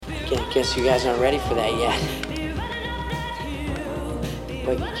Guess you guys aren't ready for that yet.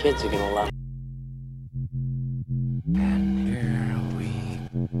 But your kids are gonna love it. And here we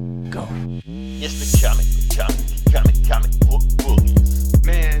go. It's the comic book bullies.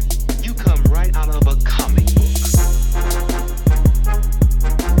 Man, you come right out of a comic book.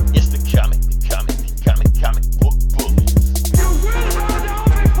 It's the comic book bullies. You will bow down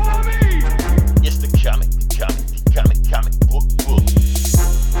before me! It's the comic book bullies.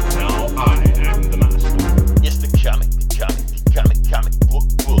 Now I am the master. It's the comic book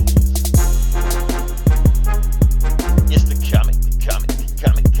bullies. It's the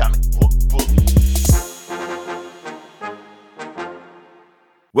comic book bullies.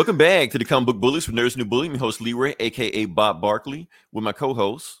 Welcome back to the Comic Book Bullies from Nerds New Bully. I'm your host Leroy, aka Bob Barkley, with my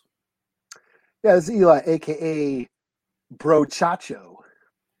co-host. Yeah, it's Eli, aka Bro Chacho.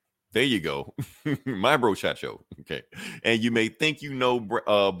 There you go. My bro Chacho. Okay. And you may think you know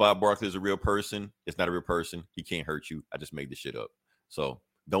Bob Barkley is a real person. It's not a real person. He can't hurt you. I just made this shit up. So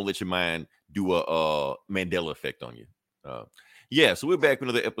don't let your mind do a Mandela effect on you. Yeah, so we're back with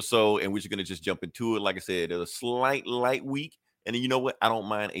another episode, and we're just going to just jump into it. Like I said, a slight light week. And then you know what? I don't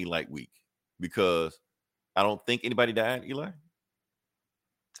mind a light week because I don't think anybody died, Eli,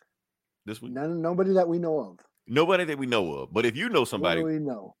 this week. Nobody that we know of. Nobody that we know of. But if you know somebody, What do we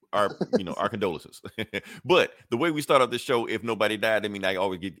know? our condolences. But the way we start off this show, if nobody died, I mean, I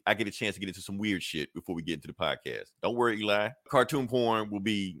get a chance to get into some weird shit before we get into the podcast. Don't worry, Eli. Cartoon porn will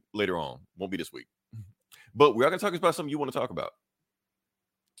be later on. Won't be this week. But we are going to talk about something you want to talk about.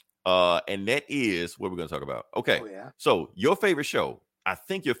 And that is what we're going to talk about. Okay. Oh, yeah. So your favorite show, I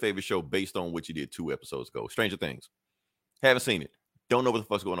think your favorite show based on what you did 2 episodes ago, Stranger Things. Haven't seen it. Don't know what the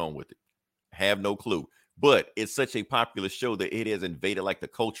fuck's going on with it. Have no clue. But it's such a popular show that it has invaded like the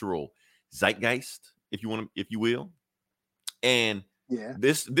cultural zeitgeist, if you will. And Yeah.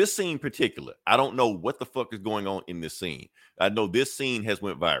 this scene in particular, I don't know what the fuck is going on in this scene. I know this scene has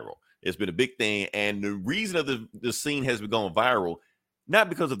went viral. It's been a big thing. And the reason of the scene has been going viral, not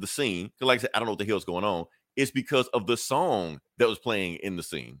because of the scene, because like I said, I don't know what the hell's going on. It's because of the song that was playing in the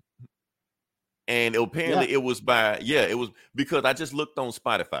scene. And apparently it was because I just looked on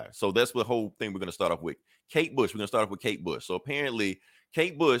Spotify. So that's the whole thing we're going to start off with. Kate Bush. We're going to start off with Kate Bush. So apparently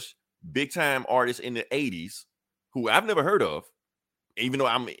Kate Bush, big time artist in the 80s, who I've never heard of, even though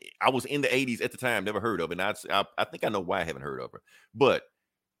I was in the 80s at the time, never heard of. And I think I know why I haven't heard of her. But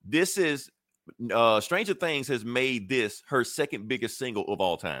this is Stranger Things has made this her second biggest single of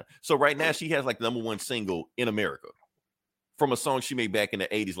all time. So right now she has like the #1 single in America from a song she made back in the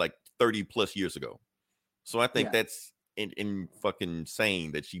 80s, like 30 plus years ago. So I think that's in fucking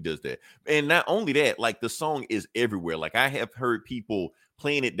insane that she does that. And not only that, like the song is everywhere. Like I have heard people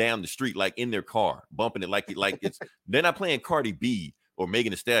playing it down the street, like in their car, bumping it like it's they're not playing Cardi B or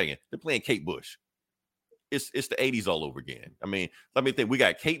Megan Thee Stallion. They're playing Kate Bush. It's the 80s all over again. I mean, let me think. We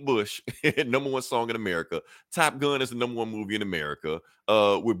got Kate Bush, #1 song in America. Top Gun is the #1 movie in America.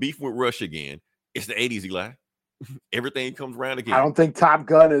 We're beefing with Russia again. It's the 80s, Eli. Everything comes around again. I don't think Top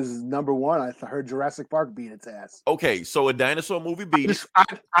Gun is #1. I heard Jurassic Park beat its ass. Okay, so a dinosaur movie beat it.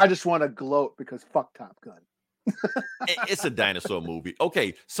 I just want to gloat because fuck Top Gun. It's a dinosaur movie.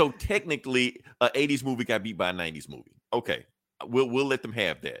 Okay, so technically, an 80s movie got beat by a 90s movie. Okay, we'll let them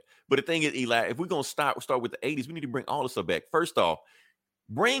have that. But the thing is, Eli, if we're gonna start with the 80s, we need to bring all the stuff back. First off,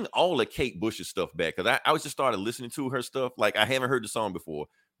 bring all of Kate Bush's stuff back because I was just started listening to her stuff. Like I haven't heard the song before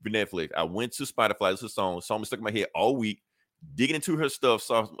for Netflix. I went to Spotify. This is a song stuck in my head all week, digging into her stuff,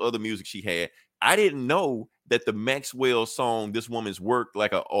 saw some other music she had. I didn't know that the Maxwell song, This Woman's Work,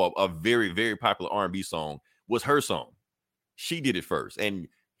 like a very, very popular R&B song, was her song. She did it first, and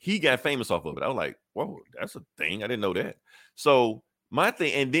he got famous off of it. I was like, whoa, that's a thing. I didn't know that. So my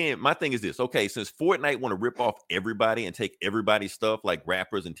thing is this. Okay, since Fortnite want to rip off everybody and take everybody's stuff, like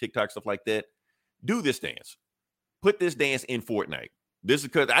rappers and TikTok stuff like that, do this dance. Put this dance in Fortnite. This is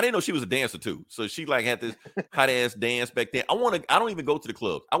because I didn't know she was a dancer too. So she like had this hot ass dance back then. I don't even go to the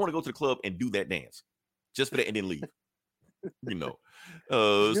club. I want to go to the club and do that dance just for that and then leave. You know.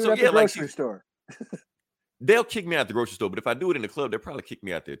 So yeah, like grocery store. They'll kick me out the grocery store, but if I do it in the club, they'll probably kick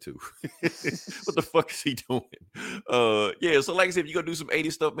me out there too. What the fuck is he doing? Yeah, so like I said, if you're gonna do some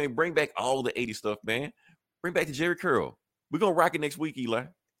 80s stuff, man, bring back all the 80s stuff, man. Bring back the Jerry Curl. We're gonna rock it next week, Eli.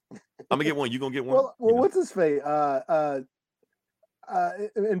 I'm gonna get one. You gonna get one? Well, what's his face?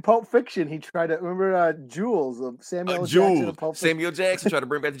 In Pulp Fiction, he tried to remember Jules of Samuel Jackson. Of Pulp Fiction. Samuel Jackson tried to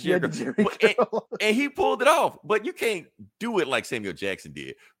bring back the Jerry Curl. And he pulled it off. But you can't do it like Samuel Jackson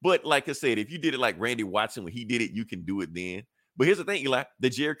did. But like I said, if you did it like Randy Watson when he did it, you can do it then. But here's the thing, Eli, the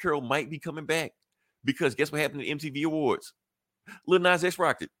Jerry Curl might be coming back because guess what happened at MTV Awards? Lil Nas X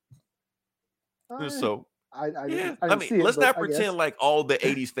rocked it. So I yeah, didn't I mean, see it, let's but not I guess. pretend like all the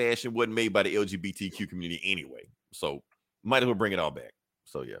 80s fashion wasn't made by the LGBTQ community anyway. So might as well bring it all back.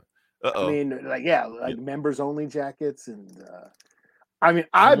 So yeah. I mean, like Yeah. members only jackets, and I mean,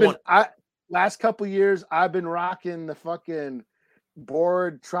 I last couple years I've been rocking the fucking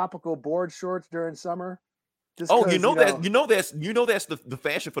tropical board shorts during summer. Just Oh, 'cause, you know that's the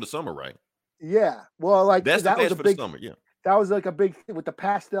fashion for the summer, right? yeah. Well, like That's the that was fashion a for big the summer, yeah. that was like a big thing with the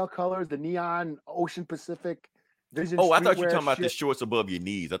pastel colors, the neon Ocean Pacific Vision. Oh, I thought you were streetwear talking about the shit. shorts above your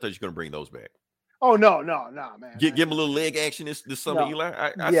knees. I thot you were gonna bring those back. Oh no, man. Give him a little leg action this summer, No. Eli.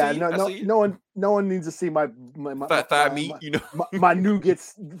 I Yeah, see you. I see you. no one needs to see my Thigh meat, you know. my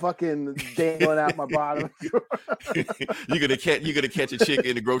nougats fucking dangling out my bottom. You're gonna catch a chick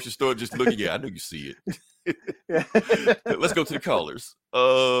in the grocery store just looking. Yeah, I know you see it. Let's go to the callers.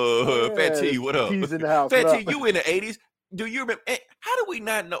 Fat T, what up? T's in the house. Fat What T, up? you in the 80s? Do you remember? How do we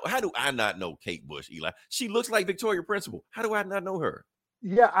not know? How do I not know Kate Bush, Eli? She looks like Victoria Principal. How do I not know her?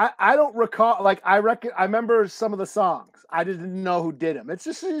 Yeah, I don't recall. Like I remember some of the songs. I didn't know who did them.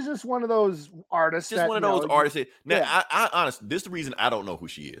 She's just one of those artists. Just one of those artists. Now, yeah. I honestly, this is the reason I don't know who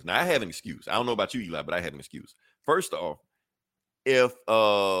she is. Now, I have an excuse. I don't know about you, Eli, but I have an excuse. First off, if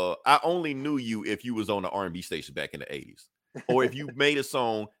I only knew you if you was on the R&B station back in the 80s, or if you made a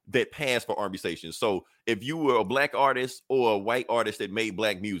song that passed for R&B stations. So if you were a black artist or a white artist that made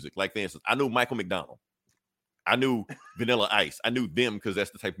black music, like for instance, I knew Michael McDonald. I knew Vanilla Ice. I knew them because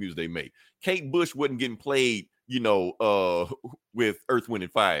that's the type of music they make. Kate Bush wasn't getting played, with Earth, Wind,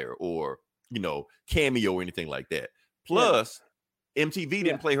 and Fire or, Cameo or anything like that. Plus, MTV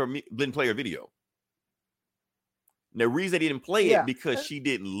didn't play her video. And the reason they didn't play it because she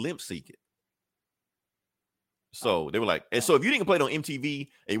didn't limp sync it. So they were like, and so if you didn't play it on MTV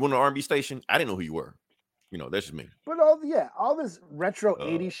and you went on an R&B station, I didn't know who you were. That's just me. But all this retro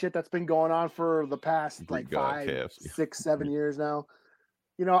 80s shit that's been going on for the past like 5, 6, 7 years now.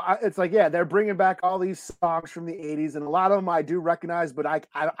 It's like, they're bringing back all these songs from the 80s, and a lot of them I do recognize, but I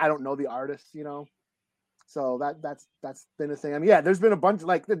don't know the artists, So that's been a thing. I mean, there's been a bunch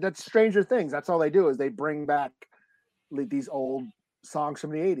like that's Stranger Things. That's all they do is they bring back these old songs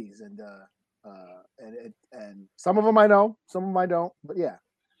from the 80s, and some of them I know, some of them I don't. But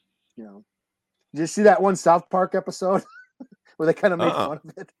Did you see that one South Park episode where they kind of make fun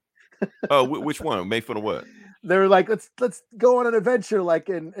of it? Oh, which one? Made fun of what? They were like, let's go on an adventure, like,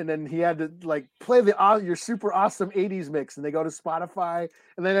 and then he had to like play your super awesome 80s mix, and they go to Spotify,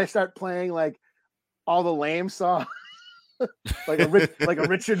 and then they start playing like all the lame songs, like a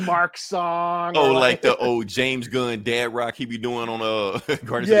Richard Marx song. Oh, like the old James Gunn dad rock he be doing on Guardians of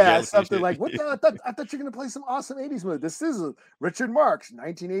the Galaxy. Something like what? I thought you're gonna play some awesome 80s movie. This is Richard Marx,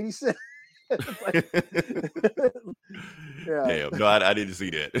 1986. Damn, no, I didn't see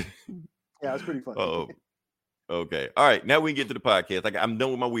that. Yeah, it was pretty funny. Oh, okay. All right, now we can get to the podcast. Like, I'm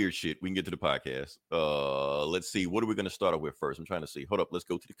done with my weird shit. We can get to the podcast. Let's see. What are we going to start off with first? I'm trying to see. Hold up. Let's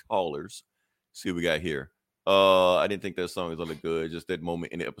go to the callers. See what we got here. I didn't think that song was really good. Just that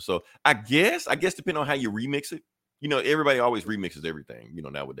moment in the episode. I guess depending on how you remix it. Everybody always remixes everything.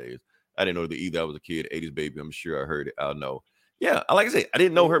 Nowadays. I didn't know that either. I was a kid, 80s baby. I'm sure I heard it. I'll know. Yeah, like I said, I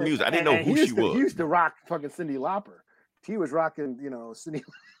didn't know her music. I didn't know who she was. He used to rock fucking Cyndi Lauper. He was rocking, Cyndi.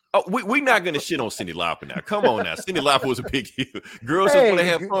 Oh, we're not gonna shit on Cyndi Lauper now. Come on now, Cyndi Lauper was a big hit. Girls just want to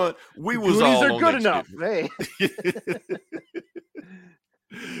have fun. We was Goonies all are on good that enough. Hey.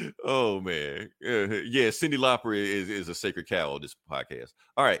 Oh man, yeah. Cyndi Lauper is a sacred cow on this podcast.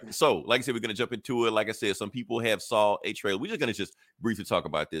 All right, so like I said, we're gonna jump into it. Like I said, some people have saw a trailer. We're just gonna briefly talk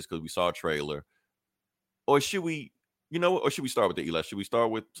about this because we saw a trailer. Or should we? Or should we start with the Eli? Should we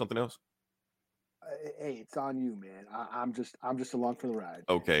start with something else? Hey, it's on you, man. I'm just along for the ride.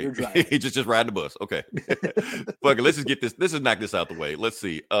 Okay, you're driving. just ride the bus. Okay, fuck it. Let's just get this. Let's just knock this out the way. Let's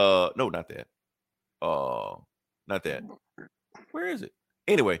see. No, not that. Not that. Where is it?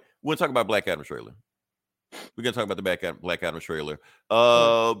 Anyway, we're gonna talk about Black Adam trailer. We're gonna talk about the Black Adam trailer.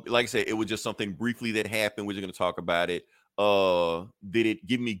 Like I said, it was just something briefly that happened. We're just gonna talk about it. Did it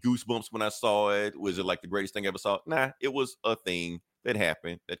give me goosebumps when I saw it? Was it like the greatest thing I ever saw? Nah, it was a thing that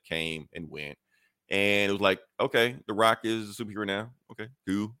happened that came and went. And it was like, okay, The Rock is a superhero now. Okay,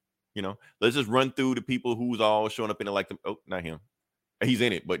 cool. Let's just run through the people who's all showing up in it like them. Oh, not him. He's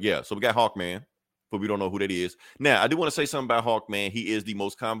in it, but yeah. So we got Hawkman, but we don't know who that is. Now, I do want to say something about Hawkman. He is the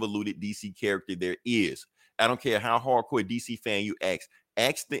most convoluted DC character there is. I don't care how hardcore DC fan you ask.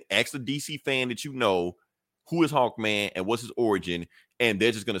 Ask the DC fan that you know who is Hawkman and what's his origin, and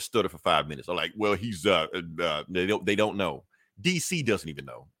they're just gonna stutter for 5 minutes. They're like, well, he's they don't know. DC doesn't even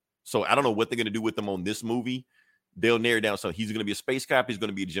know. So I don't know what they're gonna do with him on this movie. They'll narrow it down. So he's gonna be a space cop. He's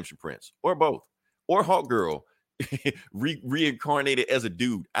gonna be a Egyptian prince, or both. or Hawk Girl reincarnated as a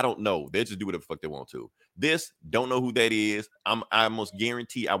dude. I don't know. They just do whatever the fuck they want to. This, don't know who that is. I almost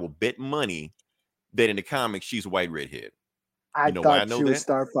guarantee I will bet money that in the comics she's a white redhead. I thought she was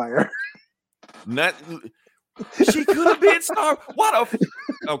Starfire. Not she could have been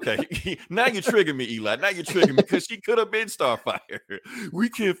okay. Now you trigger me, Eli. Now you trigger me because she could have been Starfire. We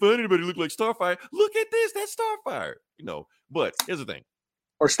can't find anybody who look like Starfire. Look at this, that's Starfire. But here's the thing.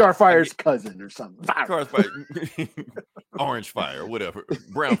 Or Starfire's cousin or something. Orange Fire, whatever.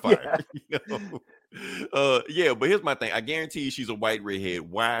 Brown Fire. Yeah. But here's my thing. I guarantee you she's a white redhead.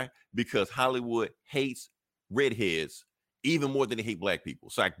 Why? Because Hollywood hates redheads even more than they hate black people.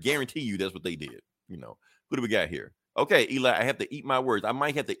 So I guarantee you that's what they did. Who do we got here? Okay, Eli, I have to eat my words. I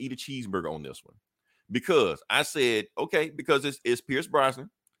might have to eat a cheeseburger on this one. Because I said, okay, because it's Pierce Brosnan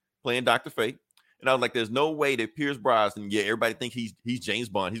playing Dr. Fate. And I was like, there's no way that Pierce Brosnan, everybody think he's James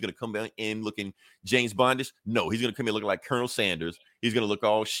Bond. He's going to come in looking James Bondish. No, he's going to come in looking like Colonel Sanders. He's going to look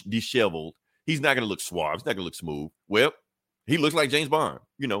all disheveled. He's not going to look suave. He's not going to look smooth. Well, he looks like James Bond.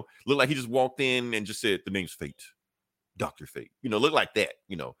 Look like he just walked in and just said, the name's Fate. Dr. Fate. Look like that,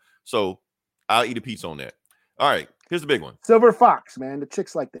 So I'll eat a pizza on that. All right, here's the big one. Silver Fox, man. The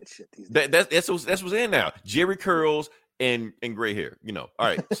chicks like that shit. That's what's in now. Jerry curls and gray hair. All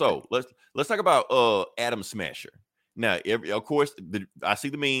right, so let's talk about Adam Smasher. Now, of course, I see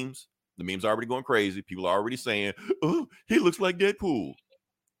the memes. The memes are already going crazy. People are already saying, "Oh, he looks like Deadpool."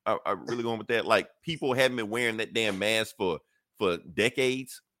 I really going with that. Like people haven't been wearing that damn mask for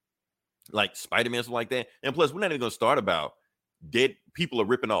decades, like Spider-Man, something like that. And plus, we're not even going to start about people are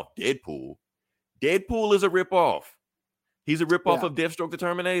ripping off Deadpool. Deadpool is a ripoff. He's a ripoff of Deathstroke the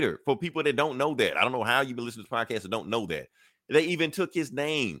Terminator. For people that don't know that, I don't know how you've been listening to this podcast and don't know that. They even took his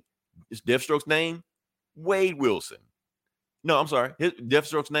name. It's Deathstroke's name, Wade Wilson. No, I'm sorry. His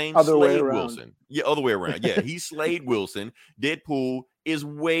Deathstroke's name, Slade Wilson. Yeah, other way around. Yeah, he's Slade Wilson. Deadpool is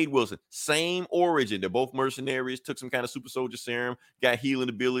Wade Wilson. Same origin. They're both mercenaries, took some kind of super soldier serum, got healing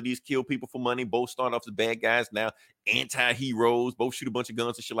abilities, kill people for money. Both start off as bad guys, now anti-heroes. Both shoot a bunch of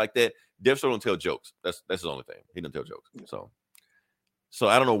guns and shit like that. Deathstroke don't tell jokes. That's his only thing. He don't tell jokes. So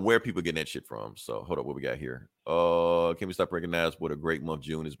I don't know where people getting that shit from. So hold up, what we got here? Can we stop recognizing what a great month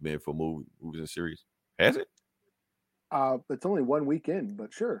June has been for movies and series? Has it? It's only 1 weekend,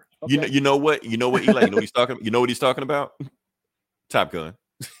 but sure. Okay. You know what, Eli? You know what he's talking. You know what he's talking about? Top Gun.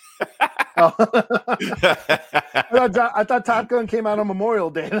 I thought Top Gun came out on Memorial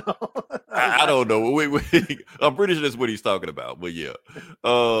Day. I don't know. I'm pretty sure that's what he's talking about. But yeah,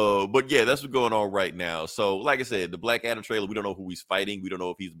 that's what's going on right now. So, like I said, the Black Adam trailer, we don't know who he's fighting. We don't know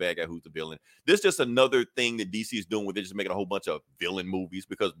if he's the bad guy, who's the villain. This is just another thing that DC is doing with it, just making a whole bunch of villain movies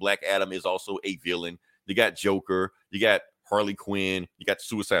because Black Adam is also a villain. You got Joker, you got Harley Quinn, you got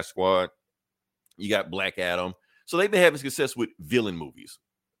Suicide Squad, you got Black Adam. So they've been having success with villain movies,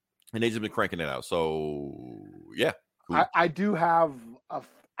 and they've just been cranking it out. So yeah, cool. I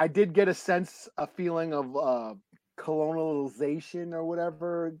did get a feeling of colonialization or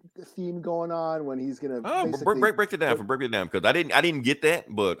whatever theme going on when he's gonna break it down because I didn't get that,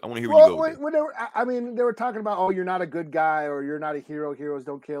 but I want to hear where you go. When they were talking about, oh, you're not a good guy or you're not a hero. Heroes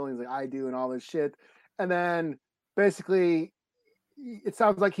don't kill. And he's like, I do, and all this shit. And then basically, it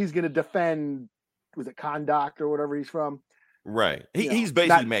sounds like he's gonna defend. Was it Kahndaq or whatever he's from? Right. He's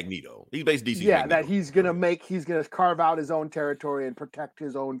basically Magneto. He's basically DC. Yeah, Magneto. That he's gonna carve out his own territory and protect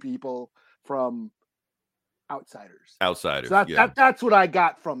his own people from outsiders. So that's what I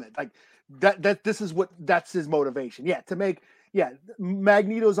got from it. Like that's his motivation.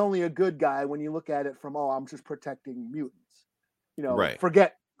 Magneto's only a good guy when you look at it from, I'm just protecting mutants. Right.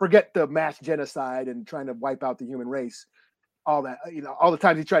 Forget the mass genocide and trying to wipe out the human race. All that, all the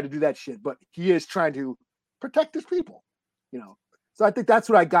times he tried to do that shit, but he is trying to protect his people, So I think that's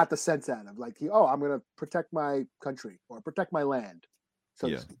what I got the sense out of. Like, I'm going to protect my country or protect my land. So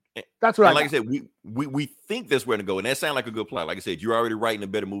to speak. That's what I said. We think that's where to go, and that sounds like a good plot. Like I said, you're already writing a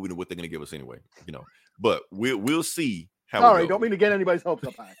better movie than what they're going to give us anyway. But we'll see how. Sorry, don't mean to get anybody's hopes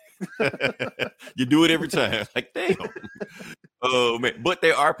up high. You do it every time. Like, damn. Oh man, but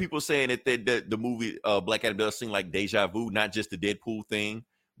there are people saying that the movie Black Adam does seem like deja vu, not just the Deadpool thing,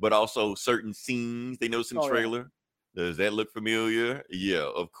 but also certain scenes they noticed in the trailer. Yeah. Does that look familiar? Yeah,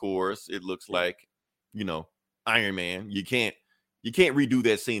 of course. It looks like, Iron Man. You can't redo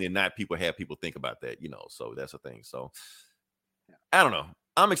that scene and not have people think about that, So that's a thing. So I don't know.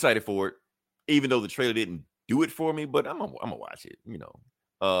 I'm excited for it, even though the trailer didn't do it for me, but I'm gonna watch it,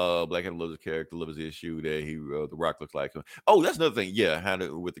 Black Adam loves his character, loves his issue that The Rock looks like him. Oh, that's another thing. Yeah,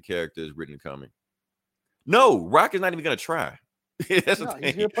 with the character is written and coming. No, Rock is not even gonna try. That's No, the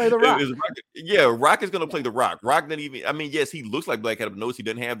he's thing. gonna play the Rock. Rock is gonna play the Rock. Rock doesn't even. I mean, yes, he looks like Black Adam. Notice he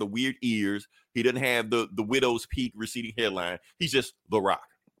doesn't have the weird ears. He doesn't have the widow's peak receding hairline. He's just the Rock.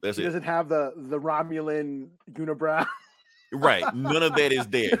 That's it. He doesn't have the Romulan unibrow. Right. None of that is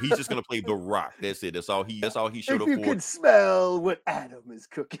there. He's just gonna play the Rock. That's it. That's all he showed If up you for. can smell what Adam is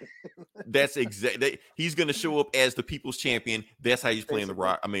cooking. That's exactly. He's gonna show up as the people's champion. That's how he's playing the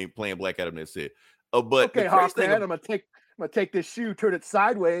Rock. I mean, playing Black Adam. That's it. But okay, Hawkman, I'm gonna take this shoe, turn it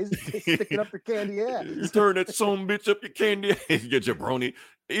sideways, stick it up your candy ass. You turn that son bitch up your candy ass. You get your brony.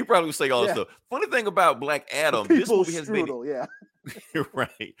 He probably say all this stuff. Funny thing about Black Adam, this movie has strudel, been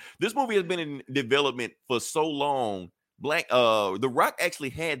right. This movie has been in development for so long. The Rock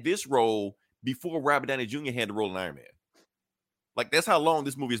actually had this role before Robert Downey Jr. had the role in Iron Man. Like, that's how long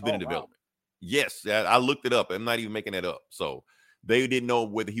this movie has been in development. Yes, I looked it up. I'm not even making that up. So they didn't know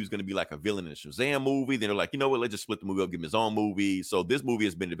whether he was going to be like a villain in a Shazam movie. Then they're like, you know what? Let's just split the movie up, give him his own movie. So this movie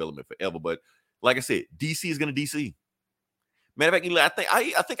has been in development forever. But like I said, DC is going to DC. Matter of fact, Eli,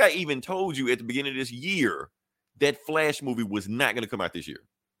 I think I even told you at the beginning of this year that Flash movie was not going to come out this year.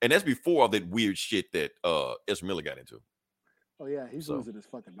 And that's before all that weird shit that Ezra Miller got into. Oh, yeah, he's losing his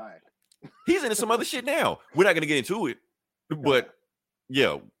fucking mind. He's into some other shit now. We're not going to get into it. But,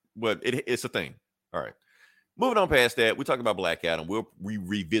 yeah, but it's a thing. All right. Moving on past that, we're talking about Black Adam. We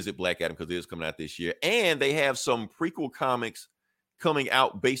revisit Black Adam because it is coming out this year. And they have some prequel comics coming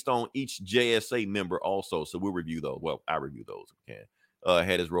out based on each JSA member also. So we'll review those. Well, I review those if we can.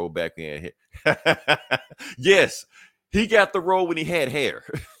 Had his role back in. Yes. He got the role when he had hair.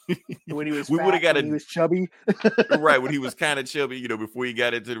 When he was he was chubby. Right, when he was kind of chubby, before he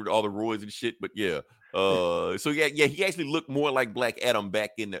got into all the roids and shit. But yeah. So he actually looked more like Black Adam back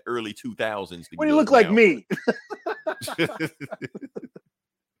in the early 2000s. When he looked like me.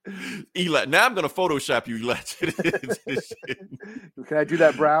 Eli, now I'm gonna Photoshop you, Eli. Can I do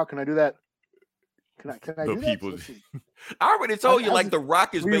that brow? Can I do that? Can I do people. That? I already told you, like, The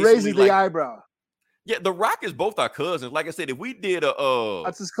Rock is basically raising the like, eyebrow. Yeah, The Rock is both our cousins. Like I said, if we did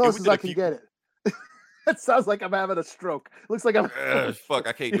that's as close as I can get it. That sounds like I'm having a stroke. Looks like I'm fuck,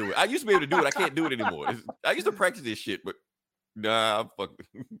 I can't do it. I used to be able to do it. I can't do it anymore. I used to practice this shit, but nah, fuck.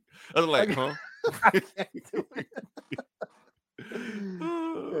 I was like, huh? I can't do it.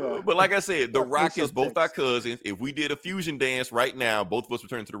 Yeah. But like I said, The Rock is both our cousins. If we did a fusion dance right now, both of us would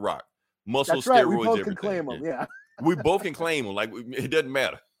turn to The Rock. Muscle, that's right. steroids, We both everything. Can claim them. Yeah. We both can claim them. Like, it doesn't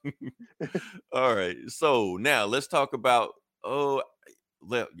matter. All right. So now let's talk about.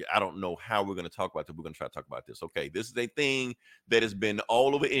 I don't know how we're going to talk about this. We're going to try to talk about this. Okay, this is a thing that has been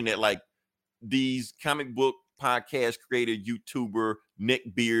all over the internet. Like, these comic book podcast creator, YouTuber,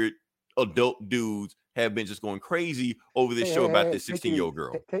 neckbeard, adult dudes have been just going crazy over this show about this 16-year-old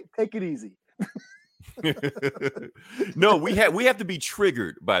girl. Take it easy. No, we have to be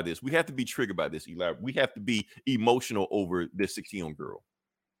triggered by this. We have to be triggered by this, Eli. We have to be emotional over this 16-year-old girl.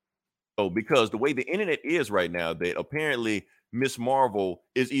 So, because the way the internet is right now, that apparently Miss Marvel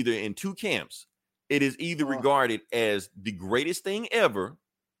is either in two camps. It is either regarded as the greatest thing ever,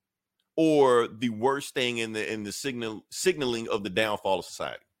 or the worst thing in the signaling of the downfall of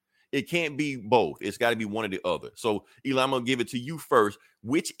society. It can't be both. It's got to be one or the other. So, Eli, I'm going to give it to you first.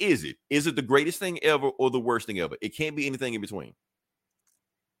 Which is it? Is it the greatest thing ever or the worst thing ever? It can't be anything in between.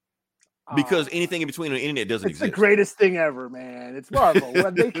 Because anything in between on the internet doesn't exist. It's the greatest thing ever, man. It's Marvel.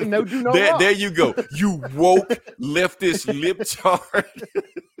 They can do no wrong. There you go. You woke leftist libtard.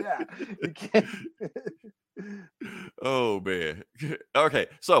 Yeah. You can't. Oh, man. Okay.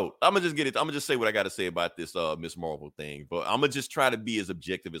 So I'm going to just get it. I'm going to just say what I got to say about this Miss Marvel thing. But I'm going to just try to be as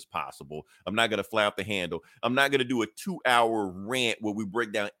objective as possible. I'm not going to fly off the handle. I'm not going to do a 2-hour rant where we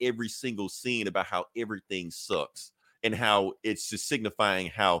break down every single scene about how everything sucks and how it's just signifying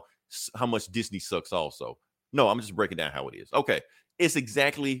how much Disney sucks also. No, I'm just breaking down how it is. Okay. It's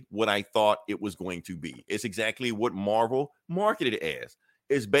exactly what I thought it was going to be. It's exactly what Marvel marketed it as.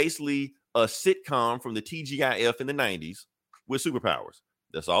 It's basically a sitcom from the TGIF in the 90s with superpowers.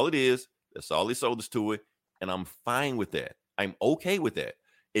 That's all it is. That's all they sold us to it. And I'm fine with that. I'm okay with that.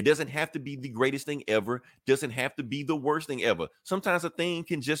 It doesn't have to be the greatest thing ever. Doesn't have to be the worst thing ever. Sometimes a thing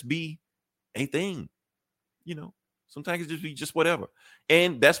can just be a thing. Sometimes it just be just whatever.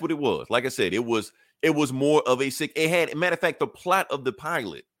 And that's what it was. Like I said, it was more of a matter of fact, the plot of the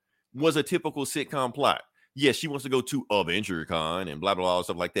pilot was a typical sitcom plot. Yes, she wants to go to AventureCon and blah, blah, blah,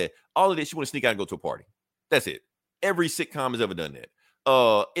 stuff like that. All of this, she wants to sneak out and go to a party. That's it. Every sitcom has ever done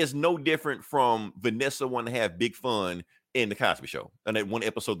that. It's no different from Vanessa wanting to have big fun in The Cosby Show. And that one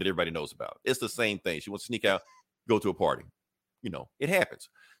episode that everybody knows about. It's the same thing. She wants to sneak out, go to a party. It happens.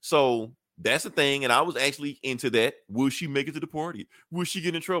 So That's the thing. And I was actually into that. Will she make it to the party? Will she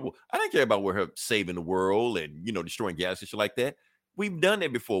get in trouble? I didn't care about her saving the world and, destroying galaxies, shit like that. We've done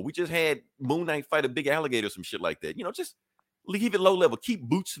that before. We just had Moon Knight fight a big alligator, some shit like that. Just leave it low level. Keep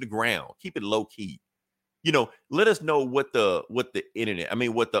boots to the ground. Keep it low key. Let us know what the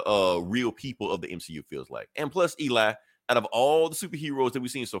real people of the MCU feels like. And plus, Eli, out of all the superheroes that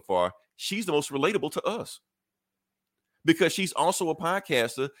we've seen so far, she's the most relatable to us. Because she's also a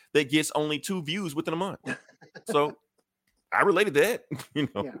podcaster that gets only 2 views within a month. So I related that,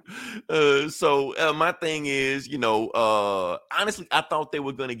 So my thing is, honestly, I thought they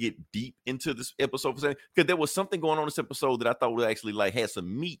were going to get deep into this episode because there was something going on in this episode that I thought would actually had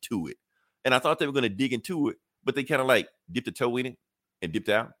some meat to it. And I thought they were going to dig into it, but they kind of dipped a toe in it and dipped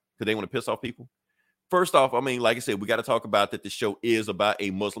out because they want to piss off people. First off, like I said, we got to talk about that the show is about a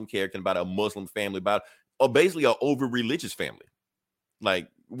Muslim character, about a Muslim family, about basically an over-religious family. Like,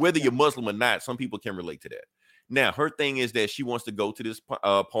 whether you're Muslim or not, some people can relate to that. Now, her thing is that she wants to go to this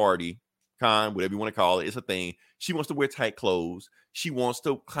party, con, whatever you want to call it. It's a thing. She wants to wear tight clothes. She wants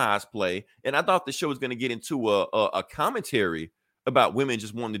to cosplay. And I thought the show was going to get into a commentary about women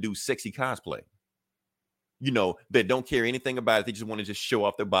just wanting to do sexy cosplay. That don't care anything about it. They just want to just show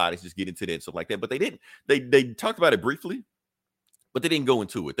off their bodies, just get into that and stuff like that. But they didn't. They talked about it briefly, but they didn't go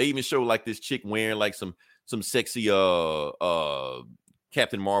into it. They even show this chick wearing some sexy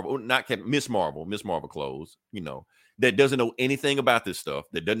Captain Marvel, not Captain, Miss Marvel clothes, that doesn't know anything about this stuff,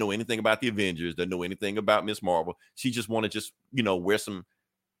 that doesn't know anything about the Avengers, doesn't know anything about Miss Marvel. She just want to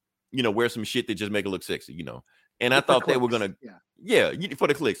wear some shit that just make it look sexy, And I thought they were gonna, for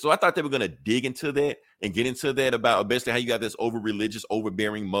the clicks. So I thought they were gonna dig into that and get into that about basically how you got this over-religious,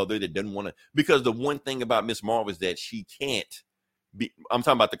 overbearing mother that doesn't want to. Because the one thing about Miss Marvel is that she can't be. I'm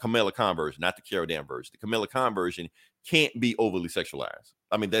talking about the Kamala Khan version, not the Carol Danvers version. The Kamala Khan version can't be overly sexualized.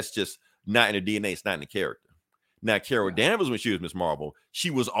 That's just not in the DNA. It's not in the character. Now, Carol Danvers, when she was Miss Marvel, she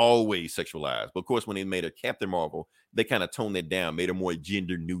was always sexualized. But of course, when they made her Captain Marvel, they kind of toned that down, made her more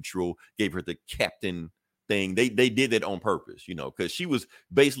gender neutral, gave her the captain thing. They did that on purpose, because she was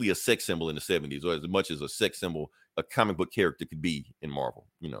basically a sex symbol in the 70s, or as much as a sex symbol a comic book character could be in Marvel,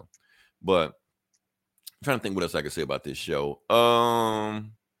 But I'm trying to think what else I could say about this show.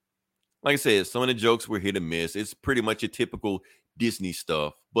 Like I said, some of the jokes were hit or miss. It's pretty much a typical Disney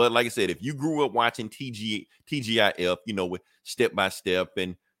stuff. But like I said, if you grew up watching TGIF, with Step by Step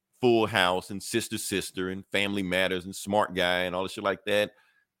and Full House and Sister and Family Matters and Smart Guy and all the shit like that,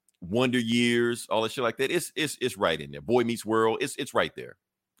 Wonder Years, all the shit like that, it's right in there. Boy Meets World, it's right there.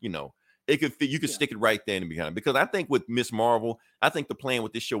 It could fit, you could stick it right there in the behind. Because I think with Miss Marvel, I think the plan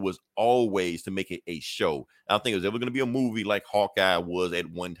with this show was always to make it a show. I don't think it was ever going to be a movie like Hawkeye was at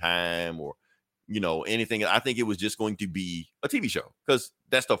one time, or anything. I think it was just going to be a TV show because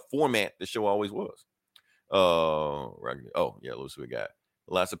that's the format the show always was. Let's see, we got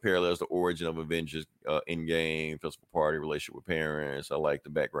lots of parallels to origin of Avengers, Endgame, Festival Party, relationship with parents. I like the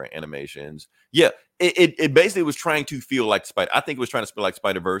background animations. Yeah, it basically was trying to feel like Spider. I think it was trying to feel like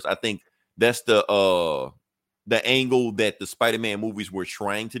Spider-Verse. I think that's the angle that the Spider-Man movies were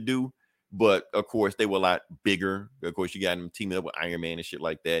trying to do. But of course, they were a lot bigger. Of course, you got them teaming up with Iron Man and shit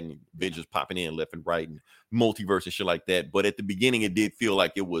like that, and Avengers popping in left and right, and multiverse and shit like that. But at the beginning, it did feel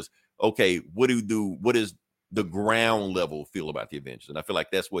like it was okay. What is the ground level feel about the Avengers? And I feel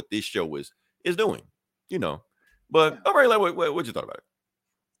like that's what this show is doing. But all right, what you thought about it?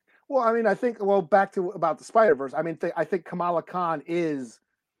 Well, I think back to about the Spider-Verse. I think Kamala Khan is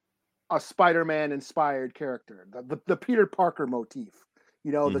a Spider-Man inspired character. The Peter Parker motif.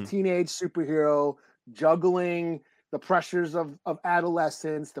 The teenage superhero juggling the pressures of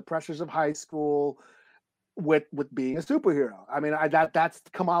adolescence, the pressures of high school with being a superhero. That's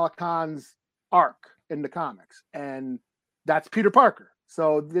Kamala Khan's arc in the comics, and that's Peter Parker.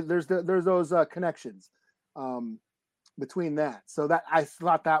 So there's those connections between that. So that I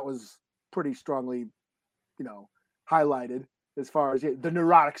thought that was pretty strongly, highlighted as far as the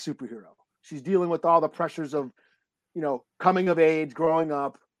neurotic superhero. She's dealing with all the pressures of coming of age, growing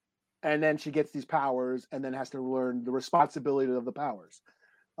up, and then she gets these powers and then has to learn the responsibility of the powers.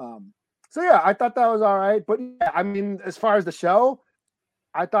 I thought that was all right. But as far as the show,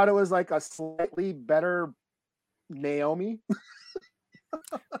 I thought it was like a slightly better Naomi.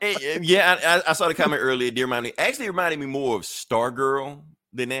 I saw the comment earlier. It reminded me more of Stargirl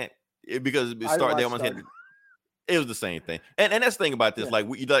than that, because it was the same thing. And that's the thing about this. Like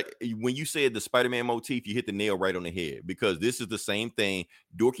when you said the Spider-Man motif, you hit the nail right on the head, because this is the same thing.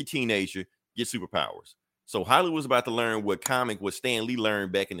 Dorky teenager gets superpowers. So Hollywood was about to learn what Stan Lee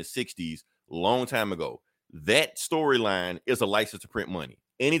learned back in the 60s, long time ago. That storyline is a license to print money.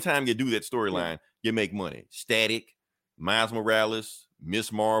 anytime you do that storyline, you make money. Static, Miles Morales,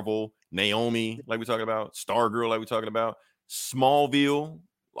 Miss Marvel, Naomi, like we're talking about, Stargirl, like we're talking about, Smallville,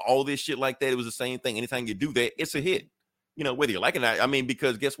 all this shit like that. It was the same thing. Anytime you do that, it's a hit. You know, whether you like it or not. I mean,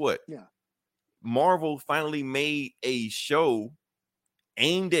 because guess what? Yeah. Marvel finally made a show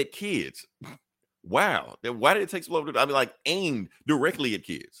aimed at kids. Wow. Then why did it take so long? I mean, like aimed directly at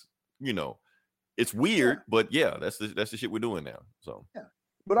kids. You know, it's weird, but yeah, that's the shit we're doing now. So yeah.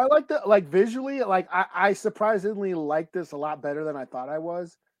 But I like the like visually, like I surprisingly like this a lot better than I thought I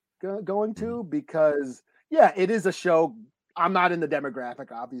was going to, because yeah, it is a show. I'm not in the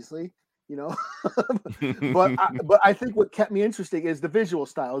demographic, obviously, you know, but I think what kept me interesting is the visual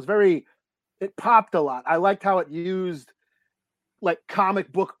style. It popped a lot. I liked how it used like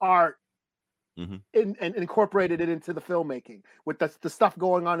comic book art and incorporated it into the filmmaking with the stuff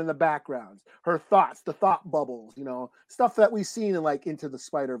going on in the backgrounds, her thoughts, the thought bubbles, you know, stuff that we've seen in like Into the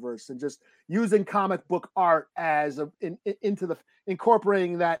Spider-Verse, and just using comic book art as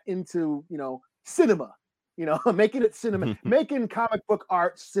incorporating that into, you know, cinema, you know, making it cinema, making comic book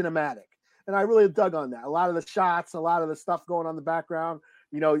art cinematic. And I really dug on that. A lot of the shots, a lot of the stuff going on in the background,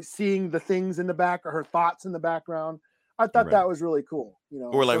 you know, seeing the things in the back or her thoughts in the background. I thought that was really cool, you know.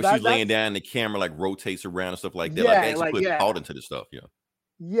 Or like when she's laying down, the camera like rotates around and stuff like that. Like they actually put thought into the stuff. Yeah.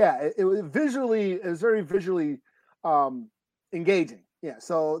 Yeah, it was very visually engaging. Yeah.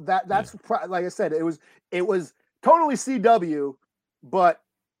 So that's like I said, it was totally CW, but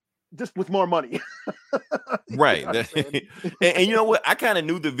just with more money. Right. and you know what? I kind of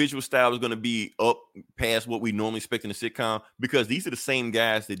knew the visual style was going to be up past what we normally expect in a sitcom, because these are the same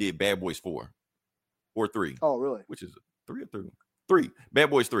guys that did Bad Boys 4 or 3. Oh, really? Which is 3 or 3? 3. Bad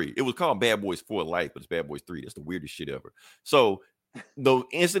Boys 3. It was called Bad Boys 4 Life, but it's Bad Boys 3. That's the weirdest shit ever. So the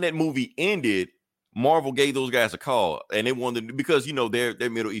instant that movie ended, Marvel gave those guys a call, and they wanted to, because you know they're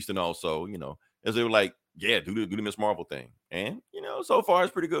Middle Eastern also, you know, as they were like, yeah, do the Miss Marvel thing. And you know, so far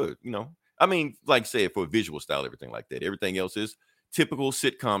it's pretty good, you know. I mean, like I said, for visual style, everything like that. Everything else is typical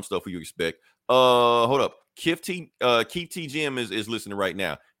sitcom stuff you expect. Hold up. Keith T. Jim is listening right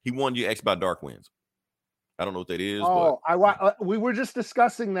now. He wanted you to ask about Dark Winds. I don't know what that is. Oh, we were just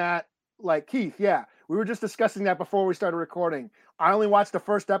discussing that, like Keith. Yeah, we were just discussing that before we started recording. I only watched the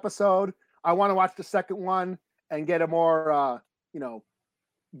first episode. I want to watch the second one and get a more, you know,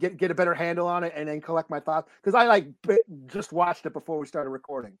 get a better handle on it, and then collect my thoughts, because I just watched it before we started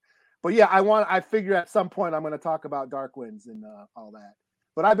recording. But yeah, I figure at some point I'm going to talk about Dark Winds and all that.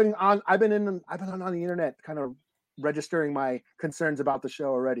 But I've been on the internet kind of registering my concerns about the show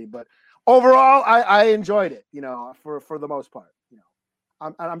already. But overall, I enjoyed it, you know, for the most part. You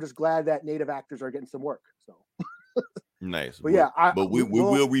know, I'm just glad that native actors are getting some work. So nice. But yeah, we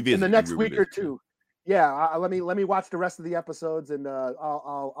will revisit in the next week or two. Yeah, let me watch the rest of the episodes, and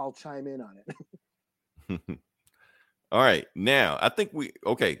I'll chime in on it. All right, now I think we're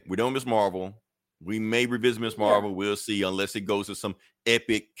doing Miss Marvel. We may revisit Miss Marvel. Yeah. We'll see, unless it goes to some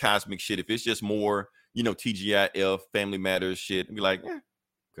epic cosmic shit. If it's just more, you know, TGIF, Family Matters shit, and be like,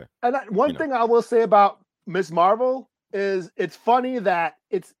 okay. And one thing I will say about Miss Marvel is it's funny that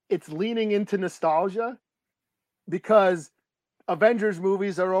it's leaning into nostalgia, because Avengers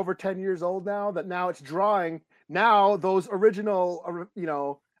movies are over 10 years old now, that now it's drawing now those original, you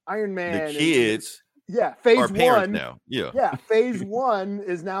know, Iron Man. The kids. Phase 1 now. Phase 1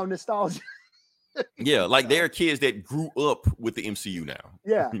 is now nostalgia. Yeah, like there are kids that grew up with the MCU now.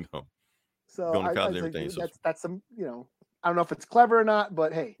 Yeah. You know, so I think that's some, you know, I don't know if it's clever or not,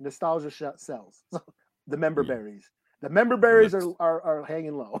 but hey, nostalgia sells. The member berries. The member berries are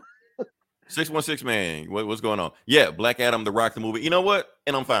hanging low. 616 man, what's going on? Yeah, Black Adam, The Rock, the movie. You know what?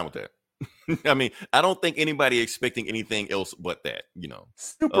 And I'm fine with that. I mean, I don't think anybody expecting anything else but that, you know.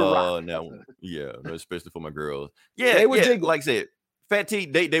 Super rock. Now, yeah, especially for my girls. Yeah, they would like I said, Fat T,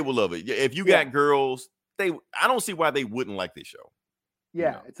 they will love it. If you got girls, I don't see why they wouldn't like this show.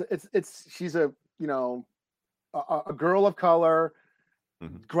 Yeah, you know? it's she's a, you know, a girl of color,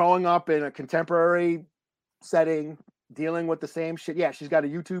 growing up in a contemporary setting, dealing with the same shit. Yeah, she's got a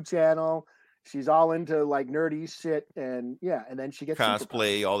YouTube channel. She's all into like nerdy shit, and then she gets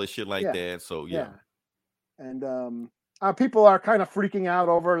cosplay, all this shit like that. So and people are kind of freaking out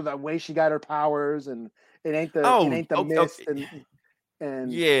over the way she got her powers, and it ain't the mist.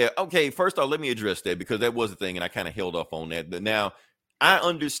 And yeah, okay. First off, let me address that, because that was the thing, and I kind of held off on that. But now I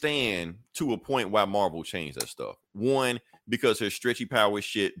understand to a point why Marvel changed that stuff. One, because her stretchy power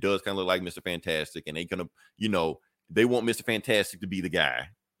shit does kind of look like Mr. Fantastic, and they gonna, you know, they want Mr. Fantastic to be the guy.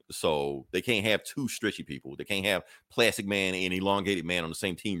 So they can't have two stretchy people. They can't have Plastic Man and Elongated Man on the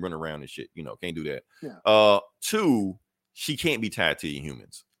same team running around and shit. You know, can't do that. Yeah. 2, she can't be tied to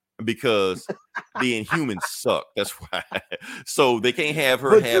Inhumans because the Inhumans suck. That's why. So they can't have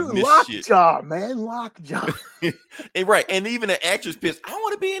her have this shit. Lockjaw, man, Lockjaw. And right, and even the actress pissed. I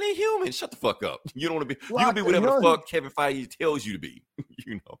want to be an Inhuman. Shut the fuck up. You don't want to be. You can be whatever the fuck Kevin Feige tells you to be.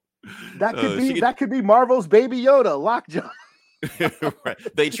 You know. That could be Marvel's Baby Yoda, Lockjaw. Right.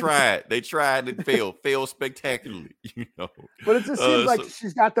 They tried and failed spectacularly, you know. But it just seems like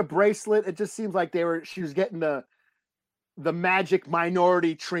she's got the bracelet. It just seems like she was getting the magic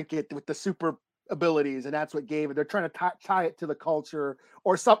minority trinket with the super abilities, and that's what gave it. They're trying to tie it to the culture,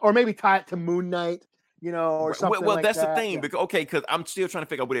 or maybe tie it to Moon Knight, you know, or something. Well, like that's that. the thing, because I'm still trying to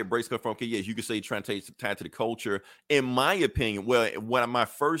figure out where that bracelet comes from. Okay, yes, you could say trying to tie it to the culture. In my opinion, one of my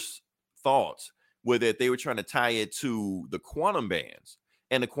first thoughts were that they were trying to tie it to the quantum bands,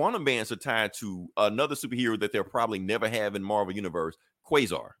 and the quantum bands are tied to another superhero that they'll probably never have in Marvel Universe,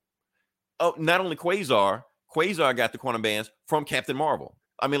 Quasar. Oh, not only Quasar got the quantum bands from Captain Marvel.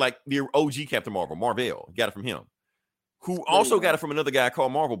 I mean, like the OG Captain Marvel, Marvel got it from him, who also got it from another guy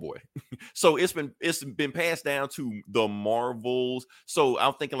called Marvel Boy. So it's been passed down to the Marvels. So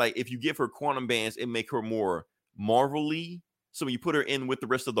I'm thinking, like, if you give her quantum bands, it make her more Marvel-y. So when you put her in with the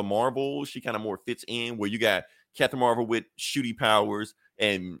rest of the Marvels, she kind of more fits in, where you got Captain Marvel with shooty powers,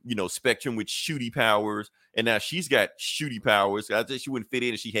 and, you know, Spectrum with shooty powers, and now she's got shooty powers. I think she wouldn't fit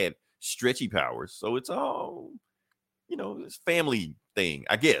in if she had stretchy powers. So it's all, you know, it's family thing,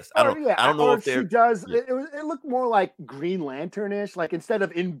 I guess. I don't know if she does. Yeah. It looked more like Green Lantern-ish, like instead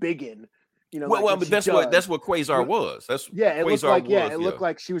of Embiggen. You know, well, but that's what Quasar was. It looked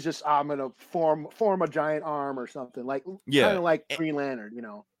like she was just gonna form a giant arm or something, like kind of like Green Lantern, you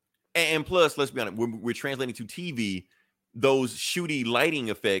know. And plus, let's be honest, when we're translating to TV, those shooty lighting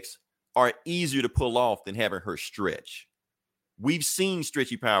effects are easier to pull off than having her stretch. We've seen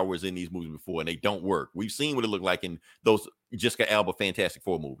stretchy powers in these movies before, and they don't work. We've seen what it looked like in those Jessica Alba Fantastic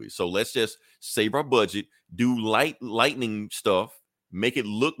Four movies. So let's just save our budget, do lightning stuff, make it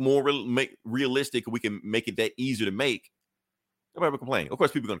look more realistic. We can make it that easier to make. Nobody will complain. Of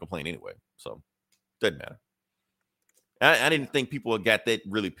course, people are going to complain anyway, so doesn't matter. I didn't think people got that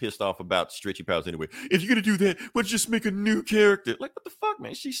really pissed off about stretchy powers anyway. If you're going to do that, why don't you just make a new character? Like, what the fuck,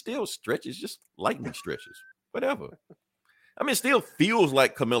 man? She still stretches, just lightning stretches. Whatever. I mean, it still feels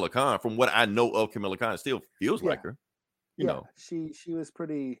like Kamala Khan. From what I know of Kamala Khan, it still feels like her. You know. She was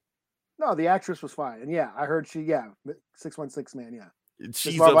pretty... No, the actress was fine. And I heard 616 man,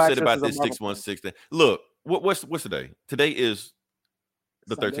 She's upset about this 616 thing. Look, what's today? Today is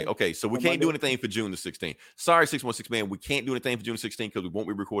the 13th. Okay, so we can't do anything for June the 16th. Sorry, 616 man, we can't do anything for June the 16th because we won't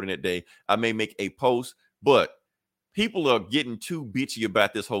be recording that day. I may make a post, but people are getting too bitchy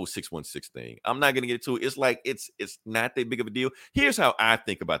about this whole 616 thing. I'm not going to get into it. It's like it's not that big of a deal. Here's how I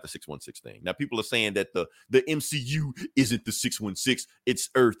think about the 616 thing. Now, people are saying that the MCU isn't the 616. It's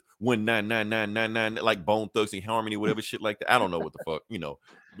Earth 199999, like Bone Thugs and Harmony, whatever shit like that. I don't know what the fuck, you know.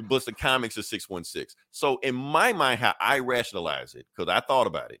 But the comics are 616. So in my mind, how I rationalize it, because I thought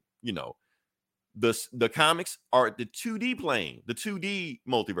about it, you know, the comics are the 2D plane, the 2D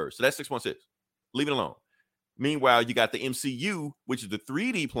multiverse. So that's 616. Leave it alone. Meanwhile, you got the MCU, which is the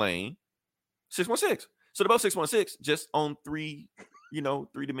 3D plane, 616. So they're both 616, just on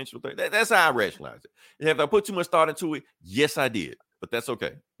three-dimensional thing. That's how I rationalize it. And if I put too much thought into it, yes, I did. But that's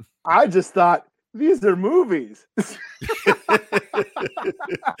okay. I just thought, these are movies.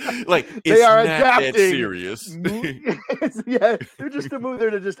 Like, they are not that serious. They're just a movie.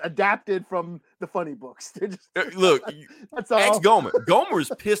 They're just adapted from the funny books. They're just, look, that's all. Ask Gomer. Gomer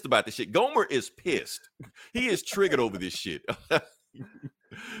is pissed about this shit. Gomer is pissed. He is triggered over this shit.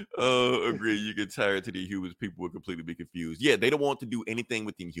 Agree. You get tired to the humans. People will completely be confused. Yeah, they don't want to do anything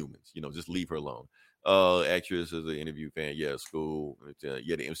with the Inhumans. You know, just leave her alone. Actress is an interview fan. Yeah, school. The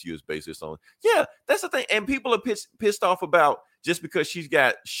MCU is based on. Yeah, that's the thing. And people are pissed off about just because she's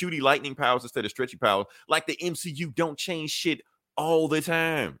got shooty lightning powers instead of stretchy powers. Like the MCU don't change shit all the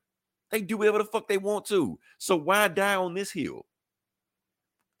time. They do whatever the fuck they want to. So why die on this hill?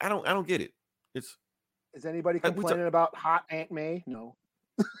 I don't get it. Is anybody complaining about hot Aunt May? No.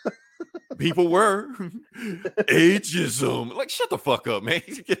 People were ageism. Like, shut the fuck up, man.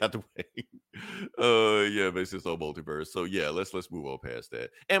 Get out the way. But it's just all multiverse. So yeah, let's move on past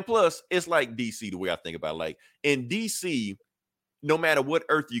that. And plus, it's like DC, the way I think about it. Like in DC, no matter what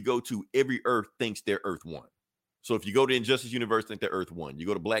Earth you go to, every Earth thinks they're Earth 1. So if you go to Injustice Universe, think they're Earth 1. You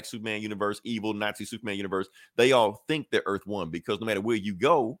go to Black Superman Universe, evil Nazi Superman Universe, they all think they're Earth 1 because no matter where you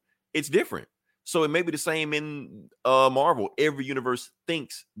go, it's different. So it may be the same in Marvel. Every universe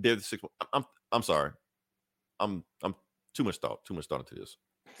thinks they're the 6. I'm sorry. I'm too much thought into this.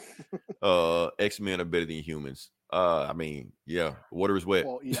 X-Men are better than humans. I mean, yeah, water is wet.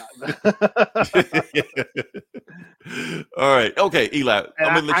 Well, yeah. All right. Okay, Eli. And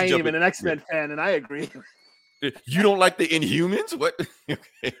I'm gonna let I you ain't jump even in. an X-Men fan, and I agree. You don't like the Inhumans? What?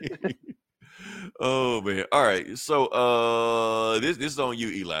 Okay. Oh man. All right. So this is on you,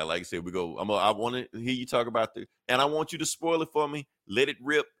 Eli. Like I said, I want to hear you talk about and I want you to spoil it for me. Let it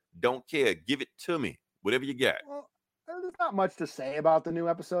rip. Don't care. Give it to me. Whatever you got. Well, there's not much to say about the new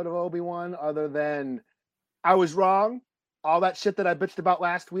episode of Obi-Wan other than I was wrong. All that shit that I bitched about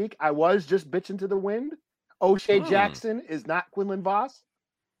last week, I was just bitching to the wind. O'Shea Jackson is not Quinlan Voss.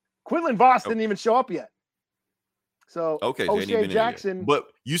 Quinlan Voss didn't even show up yet. So okay, O'Shea Jackson. But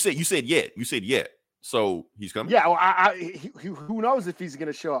you said yet. You said yet. So he's coming. Yeah, well, who knows if he's going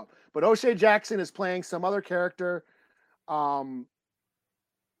to show up? But O'Shea Jackson is playing some other character. That's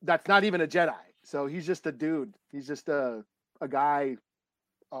not even a Jedi. So he's just a dude. He's just a guy,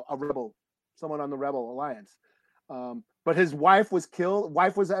 a rebel, someone on the Rebel Alliance. But his wife was killed.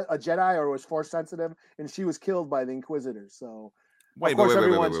 Wife was a Jedi or was Force sensitive, and she was killed by the Inquisitors. So wait.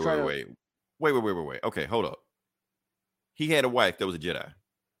 Okay, hold up. He had a wife that was a Jedi.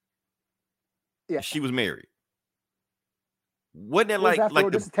 Yeah, she was married. Wasn't that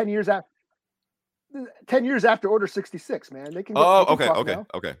like this is 10 years after? 10 years after Order 66, man. They can. Okay. Fuck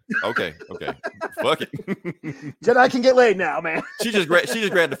it. Jedi can get laid now, man. She just grabbed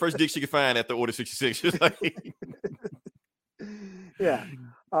the first dick she could find after Order 66. She's like, yeah,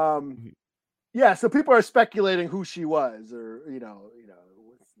 yeah. So people are speculating who she was, or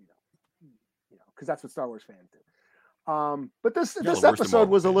because that's what Star Wars fans do. But this episode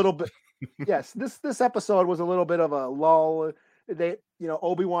was a little bit. Yes, this episode was a little bit of a lull. They,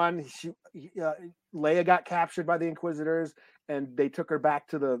 Obi-Wan, Leia got captured by the Inquisitors, and they took her back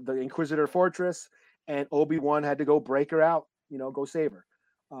to the Inquisitor fortress, and Obi-Wan had to go break her out, go save her.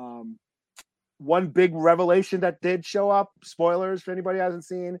 One big revelation that did show up, spoilers for anybody who hasn't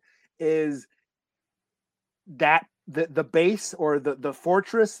seen, is that the base or the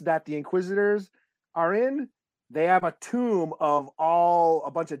fortress that the Inquisitors are in, they have a tomb of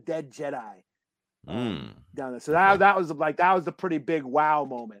a bunch of dead Jedi down there. So that was the pretty big wow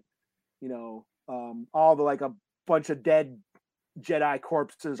moment. All the a bunch of dead Jedi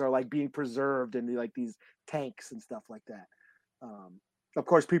corpses are being preserved in these tanks and stuff like that. Of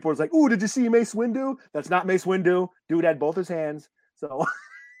course, people was like, "Ooh, did you see Mace Windu?" That's not Mace Windu. Dude had both his hands. So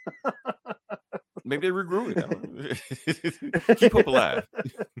maybe they regrew it. Keep hope alive.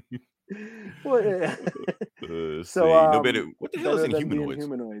 Well, yeah. So no better. What the hell is Inhumanoids?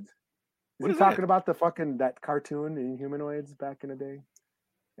 Inhumanoids. Is he talking about that cartoon Inhumanoids back in the day?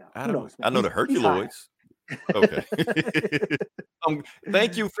 Yeah, I know the Herculoids. Okay.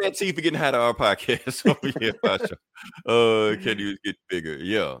 Thank you, Fat T, for getting high to our podcast. Can you get bigger?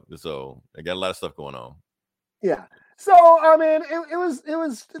 Yeah. So I got a lot of stuff going on. Yeah. So I mean, it was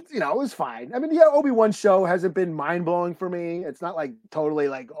fine. I mean, the Obi-Wan show hasn't been mind blowing for me. It's not totally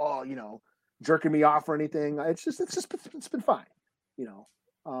jerking me off or anything. It's been fine.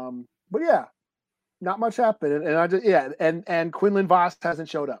 But yeah, not much happened, and Quinlan Voss hasn't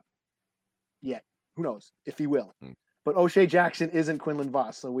showed up yet. Who knows if he will? But O'Shea Jackson isn't Quinlan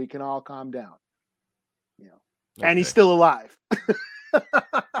Voss, so we can all calm down. Okay. And he's still alive.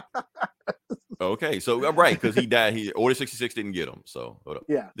 Okay, so right, because he died. Order 66 didn't get him. So hold up.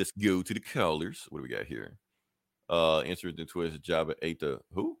 Yeah, let's go to the colors. What do we got here? Answered the twist. Jabba ate the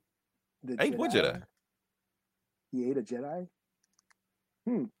who? Ate what Jedi? He ate a Jedi.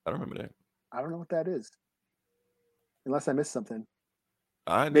 I don't remember that. I don't know what that is. Unless I missed something.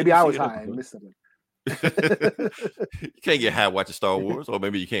 Maybe I was high and missed something. You can't get high watching Star Wars, or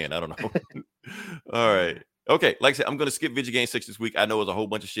maybe you can. I don't know. All right. Okay. Like I said, I'm going to skip Video Game 6 this week. I know there's a whole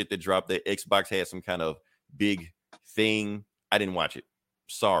bunch of shit that dropped. That Xbox had some kind of big thing. I didn't watch it.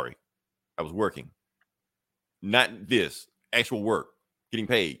 Sorry. I was working. Not this. Actual work. Getting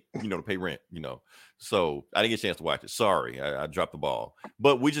paid, to pay rent, So I didn't get a chance to watch it. Sorry, I dropped the ball.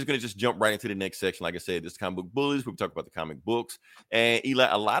 But we're just going to jump right into the next section. Like I said, this is Comic Book Bullies. We'll talk about the comic books. And Eli,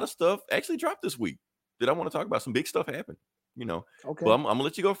 a lot of stuff actually dropped this week that I want to talk about. Some big stuff happened, Okay. But I'm going to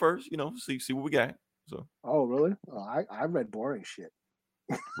let you go first, see what we got. So. Oh, really? Oh, I read boring shit.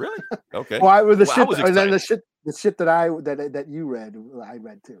 Really? Okay. Well, the shit that you read, I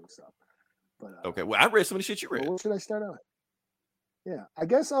read too. So. But, okay. Well, I read some of the shit you read. What should I start out? Yeah, I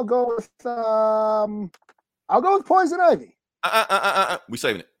guess I'll go with Poison Ivy. We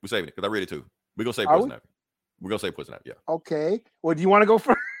saving it because I read it too. We're gonna say Poison Ivy. We're gonna say Poison Ivy. Yeah. Okay. Well, do you want to go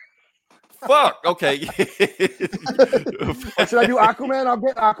first? Fuck. Okay. Or should I do Aquaman? I'll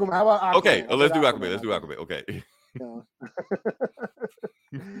get Aquaman. How about Aquaman? Okay. Let's do Aquaman. Okay.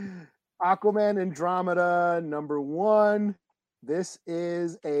 Aquaman Andromeda #1. This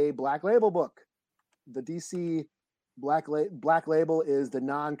is a Black Label book. The DC Black Label is the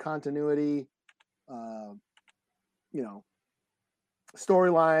non-continuity,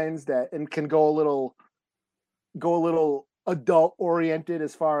 storylines that and can go a little adult oriented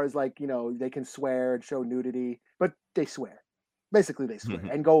as far as like, they can swear and show nudity, but they swear. Basically, they swear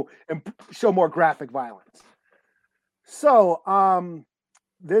and go and show more graphic violence. So,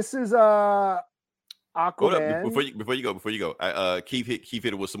 this is Aquaman. Hold up, before you go. Keith hit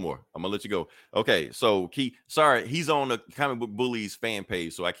it with some more. I'm gonna let you go. Okay, so Keith, sorry, he's on the Comic Book Bullies fan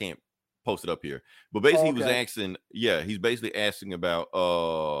page, so I can't post it up here. But basically, he was asking, he's basically asking about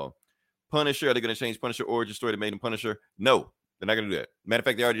Punisher. Are they gonna change Punisher origin story that made him Punisher? No, they're not gonna do that. Matter of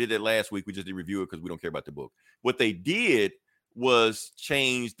fact, they already did that last week. We just didn't review it because we don't care about the book. What they did was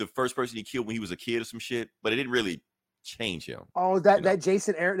change the first person he killed when he was a kid or some shit, but it didn't really change him. Oh, that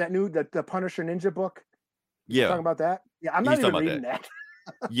Jason Aaron, that new the Punisher Ninja book. Yeah, talking about that. Yeah, I'm not even reading that.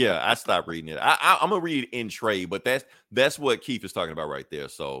 Yeah, I stopped reading it. I'm gonna read it in trade, but that's what Keith is talking about right there.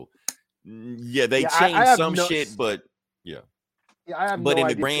 So yeah, they changed some shit, but I have but no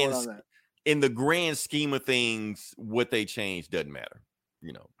in the grand scheme of things, what they changed doesn't matter.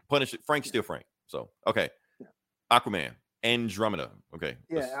 Punisher Frank's still Frank. So okay, Aquaman. Andromeda. Okay.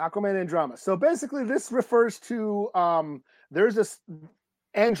 Aquaman Andromeda. So basically, this refers to there's this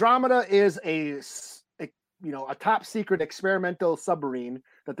Andromeda is a top secret experimental submarine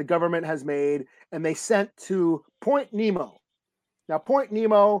that the government has made, and they sent to Point Nemo. Now, Point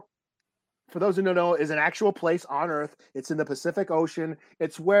Nemo, for those who don't know, is an actual place on Earth. It's in the Pacific Ocean.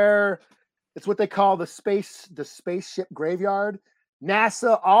 It's what they call the spaceship graveyard.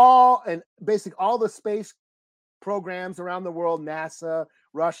 NASA, all the space programs around the world, NASA,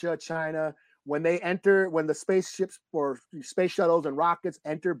 Russia, China, when the spaceships or space shuttles and rockets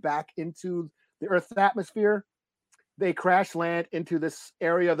enter back into the Earth's atmosphere, they crash land into this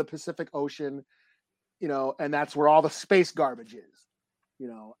area of the Pacific Ocean, and that's where all the space garbage is,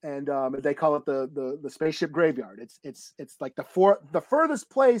 and they call it the spaceship graveyard. It's like the furthest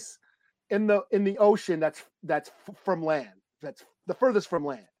place in the ocean that's from land. That's the furthest from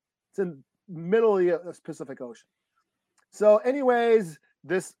land. It's in middle of the Pacific Ocean. So anyways,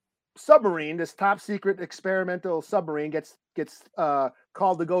 this submarine, this top secret experimental submarine gets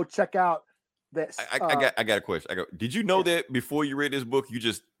called to go check out this. I got a question. Did you know that before you read this book? You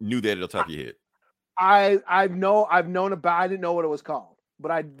just knew that at the top of your head? I've known about. I didn't know what it was called,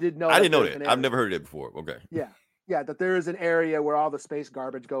 but I did know. I didn't know that. I've never heard of that before. Okay. Yeah, that there is an area where all the space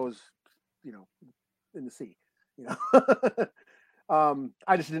garbage goes, in the sea.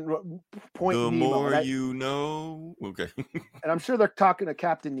 I just didn't point. The Nemo. more you know. Okay. And I'm sure they're talking to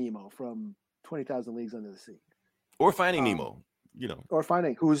Captain Nemo from 20,000 Leagues Under the Sea, or Finding Nemo. Or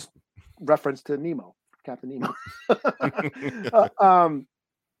Finding, who's reference to Nemo, Captain Nemo.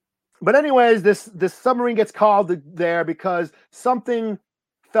 But anyways, this submarine gets called there because something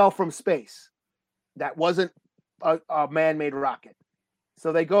fell from space that wasn't a man-made rocket.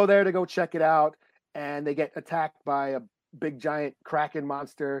 So they go there to go check it out, and they get attacked by a big giant Kraken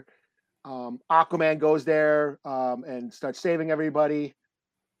monster. Aquaman goes there and starts saving everybody.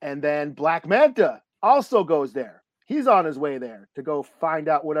 And then Black Manta also goes there. He's on his way there to go find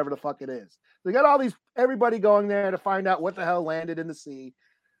out whatever the fuck it is. They got everybody going there to find out what the hell landed in the sea.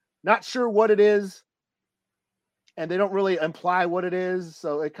 Not sure what it is. And they don't really imply what it is.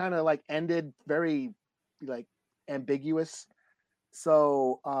 So it kind of like ended very like ambiguous.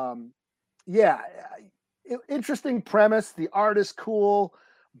 So interesting premise. The art is cool,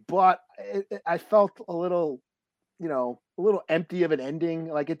 but I felt a little empty of an ending.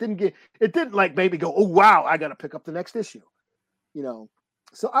 Like it didn't like maybe go, oh wow, I got to pick up the next issue,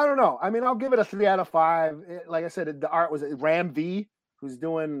 So I don't know. I mean, I'll give it a 3 out of 5. Like I said, the art was Ram V, who's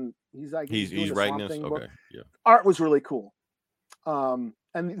doing. He's writing this. Okay, yeah. Art was really cool, and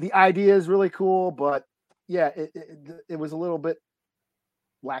the idea is really cool, but yeah, it was a little bit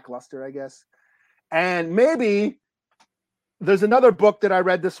lackluster, I guess. And maybe there's another book that I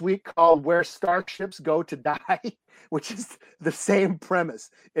read this week called Where Starships Go to Die, which is the same premise.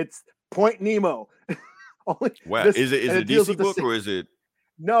 It's Point Nemo. Wow. Is it a DC book or is it?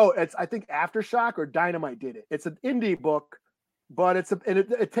 No, I think Aftershock or Dynamite did it. It's an indie book, but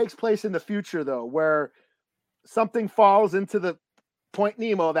it takes place in the future though, where something falls into the Point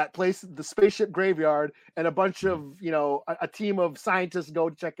Nemo, that place, the spaceship graveyard, and a bunch of, a team of scientists go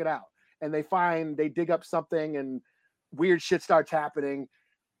check it out. And they dig up something and weird shit starts happening.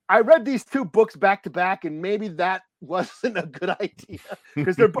 I read these 2 books back to back, and maybe that wasn't a good idea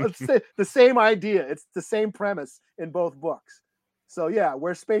because they're both the same idea. It's the same premise in both books. So yeah,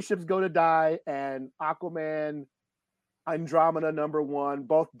 where spaceships go to die, and Aquaman, Andromeda #1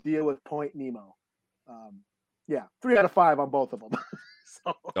 both deal with Point Nemo. Yeah, 3 out of 5 on both of them.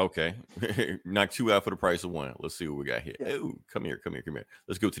 So, okay, knock 2 out for the price of 1. Let's see what we got here. Yeah. Oh, come here.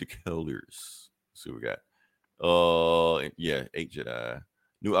 Let's go to the colors. Let's see what we got. 8 Jedi.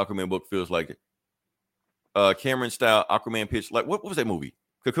 New Aquaman book feels like it. Cameron style Aquaman pitch. Like what was that movie?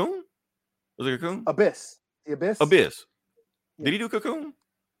 Cocoon? Was it Cocoon? Abyss. The Abyss. Abyss. Yeah. Did he do Cocoon?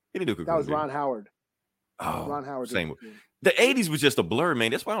 He didn't do Cocoon. That was Ron Howard. Oh, Ron Howard. same. The 80s was just a blur,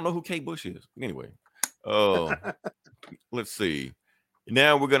 man. That's why I don't know who Kate Bush is. Anyway, let's see.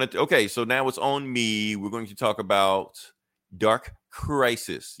 Now we're gonna. Okay, so now it's on me. We're going to talk about Dark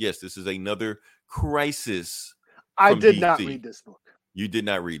Crisis. Yes, this is another crisis. I did DC. not read this book. You did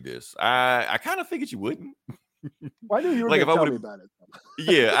not read this. I kind of figured you wouldn't. Why knew you were Like, going if I to tell me would've- about it?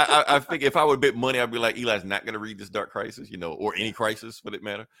 Yeah, I think if I would bet money, I'd be like, Eli's not going to read this Dark Crisis, or any crisis for that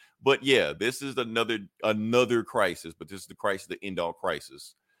matter. But yeah, this is another crisis, but this is the crisis, the end all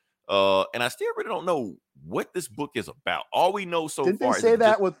crisis. And I still really don't know what this book is about. All we know so Didn't far they is say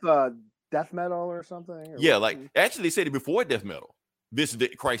that just- with Death Metal or something? Or yeah, what? like actually they said it before Death Metal. This is the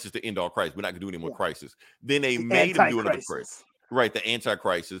crisis, the end all crisis. We're not gonna do any more crisis. Then they The made him do another Anti-Crisis. crisis. Right, the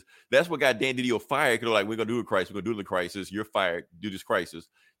anti-crisis. That's what got Dan Didio fired. Because like, we're gonna do a crisis, we're gonna do the crisis. You're fired. Do this crisis.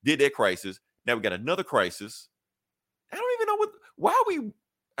 Did that crisis. Now we got another crisis. I don't even know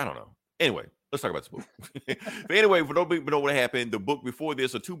I don't know. Anyway, let's talk about this book. But anyway, for those people know what happened, the book before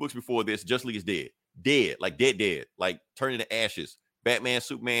this, or 2 books before this, Justice League is dead. Dead, like turning to ashes. Batman,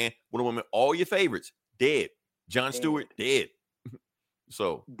 Superman, Wonder Woman, all your favorites, dead. Jon Stewart, dead.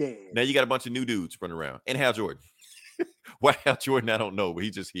 So Dead. now you got a bunch of new dudes running around. And Hal Jordan. Why Hal Jordan, I don't know, but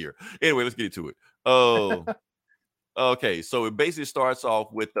he's just here. Anyway, let's get into it. Oh, okay. So it basically starts off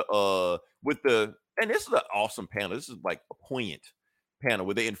with the and this is an awesome panel. This is like a poignant panel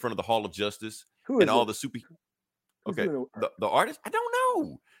where they're in front of the Hall of Justice Who is and all it? the super. Who's Okay, doing it? the artist. I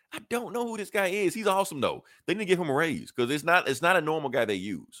don't know who this guy is. He's awesome though. They need to give him a raise because it's not a normal guy they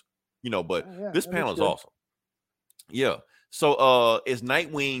use, But Oh, yeah, this that panel looks is good. awesome. Yeah. So it's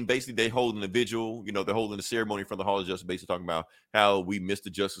Nightwing. Basically, they holding a vigil. They're holding a ceremony from the Hall of Justice, basically talking about how we missed the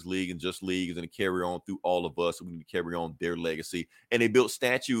Justice League, and Justice League is going to carry on through all of us. And we need to carry on their legacy. And they built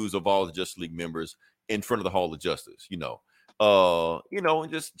statues of all the Justice League members in front of the Hall of Justice. And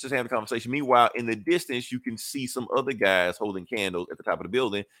just having a conversation. Meanwhile, in the distance, you can see some other guys holding candles at the top of the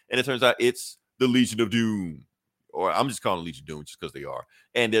building, and it turns out it's the Legion of Doom. Or I'm just calling Legion of Doom just because they are.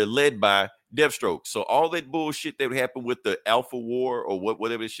 And they're led by Deathstroke. So all that bullshit that would happen with the Alpha War or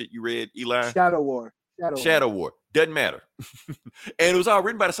whatever shit you read, Eli. Shadow War. Doesn't matter. And it was all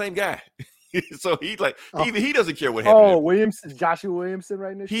written by the same guy. So he he doesn't care what happened. Joshua Williamson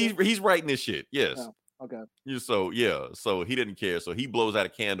writing this shit? He's writing this shit. Yes. Oh, okay. So he didn't care. So he blows out a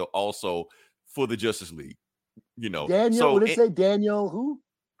candle also for the Justice League. Daniel, So what did it say? Daniel who?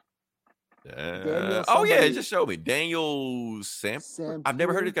 Daniel, somebody- just show me Daniel Sam. I've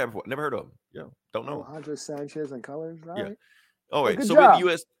never heard of this guy before. Never heard of him. Yeah, don't know. Alejandro Sanchez and colors. All Yeah. right. All right. good So we're at job. the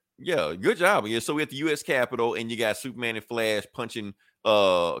U.S. Yeah, good job. Yeah. So we're at the U.S. Capitol, and you got Superman and Flash punching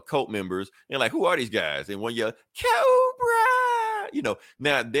cult members, and like, who are these guys? And one yell, Cobra.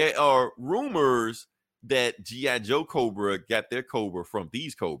 Now there are rumors that G.I. Joe Cobra got their Cobra from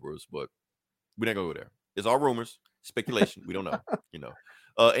these Cobras, but we're not gonna go there. It's all rumors, speculation. We don't know.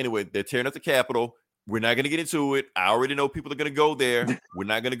 Anyway, they're tearing up the Capitol. We're not going to get into it. I already know people are going to go there. We're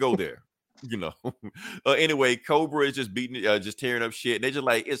not going to go there. Anyway, Cobra is just just tearing up shit. They're just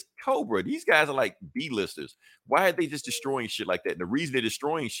like, it's Cobra. These guys are like B-listers. Why are they just destroying shit like that? And the reason they're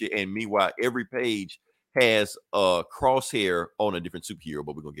destroying shit, and meanwhile, every page has a crosshair on a different superhero,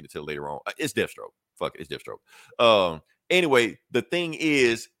 but we're going to get into it later on. It's Deathstroke. Fuck it, it's Deathstroke. Anyway, the thing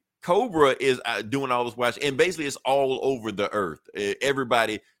is, Cobra is doing all this watch, and basically it's all over the earth.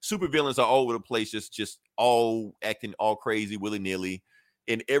 Everybody, supervillains are all over the place, just all acting all crazy, willy-nilly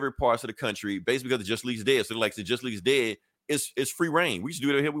in every part of the country, basically because the Justice League's dead. So like the Justice League's dead, it's free reign. We just do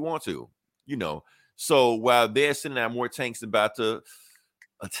whatever the hell we want to, So while they're sending out more tanks about to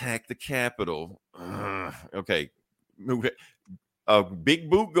attack the Capitol, okay, a big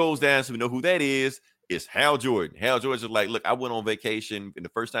boot goes down, so we know who that is. It's Hal Jordan. Hal Jordan's like, look, I went on vacation in the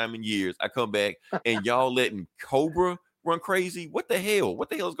first time in years. I come back and y'all letting Cobra run crazy. What the hell? What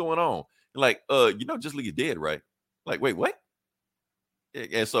the hell is going on? Like, Justice League is dead, right? Like, wait, what?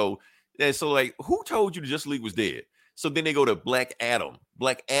 And so like, who told you the Justice League was dead? So then they go to Black Adam.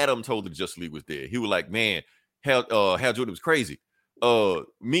 Black Adam told the Justice League was dead. He was like, man, Hal Jordan was crazy. I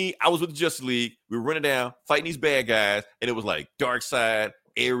was with the Justice League. We were running down, fighting these bad guys, and it was like Darkseid,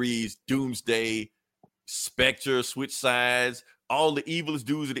 Ares, Doomsday, Spectre, switch sides, all the evilest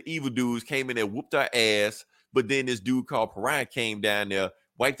dudes of the evil dudes came in there, whooped our ass. But then this dude called Pariah came down there,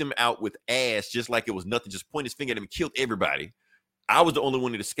 wiped them out with ass just like it was nothing, just pointed his finger at him and killed everybody. I was the only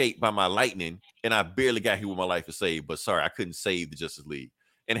one that escaped by my lightning, and I barely got here with my life to save. But sorry, I couldn't save the Justice League.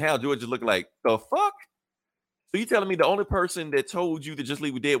 And Hal Jordan just looked like, the fuck? So you telling me the only person that told you the Justice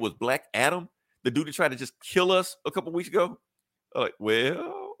League was dead was Black Adam, the dude that tried to just kill us a couple weeks ago? Like,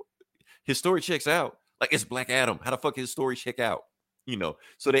 well, his story checks out. Like, it's Black Adam. How the fuck his story check out? You know,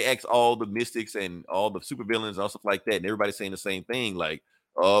 so they asked all the mystics and all the supervillains and all stuff like that, and everybody's saying the same thing, like,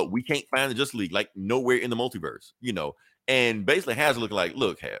 we can't find the Justice League, like nowhere in the multiverse, you know. And basically, Hal's looking like,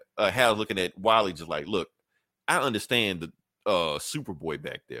 look, Hal's looking at Wally just like, look, I understand the Superboy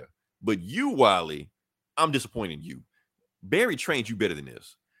back there, but you, Wally, I'm disappointed in you. Barry trained you better than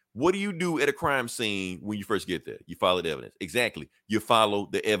this. What do you do at a crime scene when you first get there? You follow the evidence. Exactly. You follow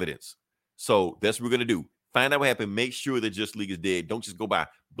the evidence. So that's what we're going to do. Find out what happened. Make sure that Justice League is dead. Don't just go by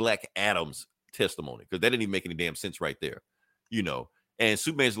Black Adam's testimony, because that didn't even make any damn sense right there, you know. And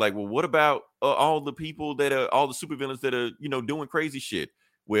Superman's like, well, what about all the people that are all the supervillains that are, you know, doing crazy shit?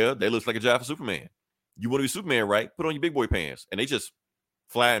 Well, that looks like a job for Superman. You want to be Superman, right? Put on your big boy pants, and they just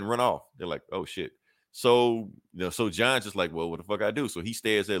fly and run off. They're like, oh shit. So, you know, so John's just like, well, what the fuck I do? So he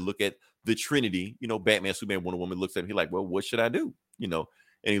stares there, look at the Trinity, you know, Batman, Superman, Wonder Woman, looks at him. He's like, well, what should I do? You know,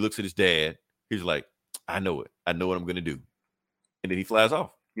 and he looks at his dad. He's like, I know it. I know what I'm going to do. And then he flies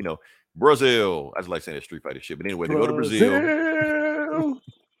off, you know. Brazil. I just like saying that Street Fighter shit. But anyway, they go to Brazil.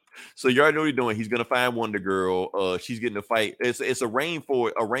 So you already know what he's doing. He's going to find Wonder Girl. She's getting a fight. It's a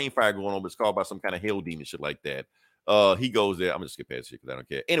rainfire going on, but it's called by some kind of hell demon shit like that. He goes there. I'm going to skip past shit because I don't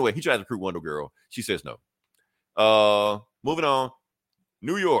care. Anyway, he tries to recruit Wonder Girl. She says no. Moving on.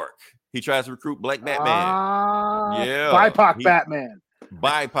 New York. He tries to recruit Black Batman. BIPOC Batman.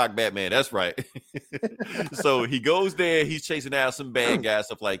 BIPOC Batman, that's right. So he goes there, he's chasing out some bad guys,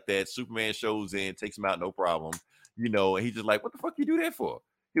 stuff like that. Superman shows in, takes him out, no problem. You know, and he's just like, what the fuck you do that for?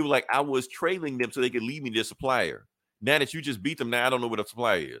 He was like, I was trailing them so they could leave me their supplier. Now that you just beat them, now I don't know what a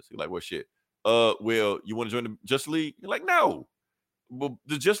supplier is. He's like, well, shit. Well, you want to join the Justice League? You're like, no. Well,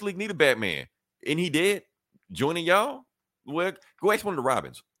 the Justice League need a Batman. And he did? Joining y'all? Well, go ask one of the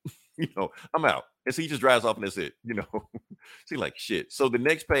Robins. You know, I'm out. And so he just drives off and that's it, you know. See, like shit. So the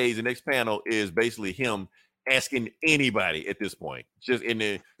next page, the next panel is basically him asking anybody at this point. Just in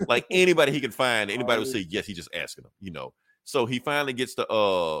the like anybody he can find, anybody would say yes, he's just asking them, you know. So he finally gets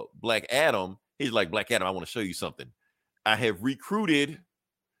to Black Adam. He's like, Black Adam, I want to show you something. I have recruited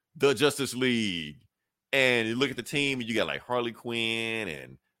the Justice League. And you look at the team, and you got like Harley Quinn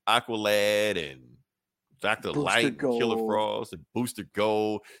and Aqualad and Dr. Light, Killer Frost, and Booster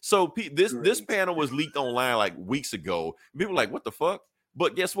Gold. So this panel was leaked online like weeks ago. People were like, what the fuck?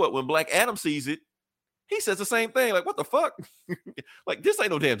 But guess what? When Black Adam sees it, he says the same thing. Like, what the fuck? Like, this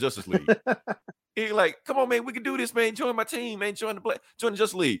ain't no damn Justice League. He's like, come on, man, we can do this, man. Join my team, man. Join the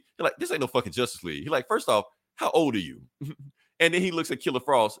Justice League. He's like, this ain't no fucking Justice League. He's like, first off, how old are you? And then he looks at Killer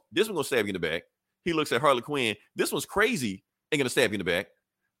Frost. This one's gonna stab you in the back. He looks at Harley Quinn. This one's crazy. Ain't gonna stab you in the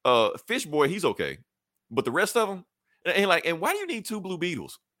back. Fish Boy, he's okay. But the rest of them, and like, and why do you need two Blue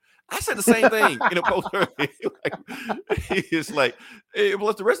Beetles? I said the same thing in a post earlier. It's like, hey,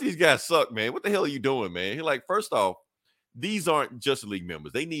 plus the rest of these guys suck, man. What the hell are you doing, man? He's like, first off, these aren't Justice League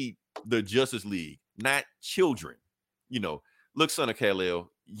members. They need the Justice League, not children. You know, look, son of Kal-El,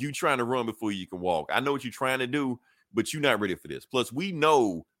 you trying to run before you can walk. I know what you're trying to do, but you're not ready for this. Plus, we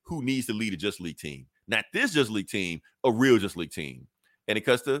know who needs to lead a Justice League team. Not this Justice League team, a real Justice League team. And it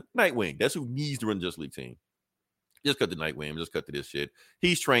cuts to Nightwing. That's who needs to run the Justice League team. Just cut to Nightwing. Just cut to this shit.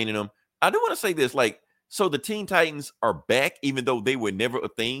 He's training them. I do want to say this. Like, so the Teen Titans are back, even though they were never a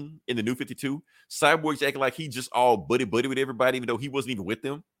thing in the New 52. Cyborg's acting like he just all buddy with everybody, even though he wasn't even with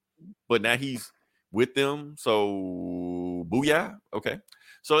them. But now he's with them. So, booyah. Okay.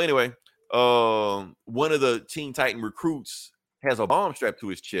 So anyway, one of the Teen Titan recruits has a bomb strapped to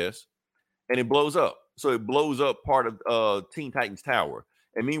his chest, and it blows up. So it blows up part of Teen Titans Tower.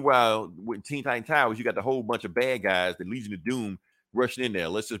 And meanwhile, with Teen Titan Towers, you got the whole bunch of bad guys, the Legion of Doom, rushing in there.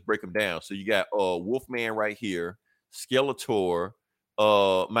 Let's just break them down. So you got Wolfman right here, Skeletor,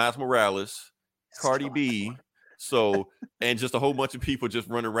 Miles Morales, Cardi B. So, and just a whole bunch of people just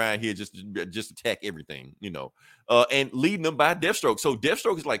running around here, just attack everything, you know, and leading them by Deathstroke. So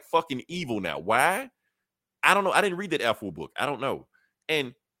Deathstroke is like fucking evil now. Why? I don't know. I didn't read that Alpha book. I don't know.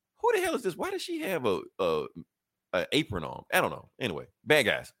 And who the hell is this? Why does she have a apron on? I don't know. Anyway, bad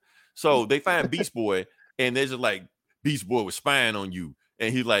guys. So they find Beast Boy, and they're just like, Beast Boy was spying on you.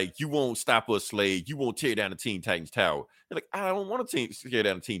 And he's like, you won't stop us, Slade. You won't tear down the Teen Titans Tower. They're like, I don't want to tear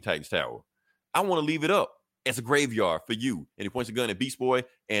down the Teen Titans Tower. I want to leave it up. as a graveyard for you. And he points a gun at Beast Boy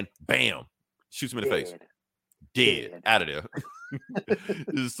and bam, shoots him in the face. Dead. Out of there.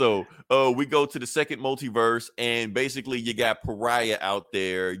 So we go to the second multiverse, and basically you got Pariah out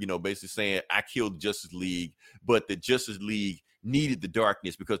there, basically saying, I killed the Justice League, but the Justice League needed the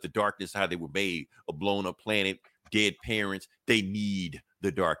darkness because the darkness, how they were made, a blown up planet, dead parents, they need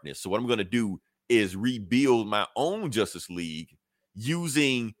the darkness. So what I'm going to do is rebuild my own Justice League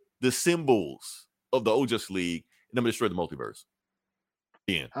using the symbols of the old Justice League, and I'm going to destroy the multiverse.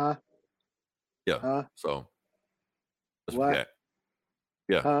 Yeah. So that's what we got.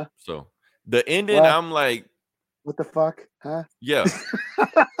 Yeah. So the ending, I'm like, what the fuck? Huh? Yeah.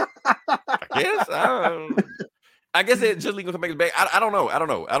 I guess it just gonna come back. I don't know. I don't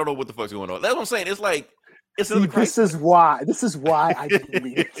know what the fuck's going on. That's what I'm saying. It's like this is why I didn't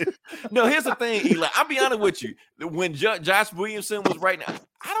read it. No, here's the thing, Eli. I'll be honest with you. When Josh Williamson was writing,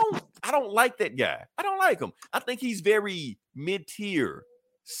 I don't like that guy. I don't like him. I think he's very mid-tier,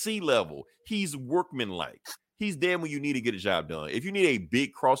 C-level. He's workmanlike. He's there when you need to get a job done. If you need a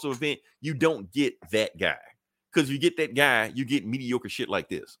big crossover event, you don't get that guy. Because if you get that guy, you get mediocre shit like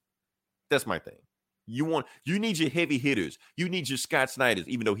this. That's my thing. You need your heavy hitters. You need your Scott Snyders,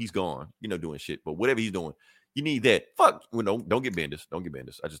 even though he's gone, doing shit. But whatever he's doing, you need that. Fuck. Well, don't get Bendis. Don't get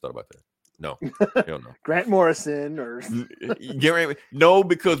Bendis. I just thought about that. No. Hell no. Grant Morrison or no,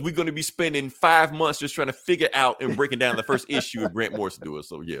 because we're going to be spending 5 months just trying to figure out and breaking down the first issue of Grant Morrison do it.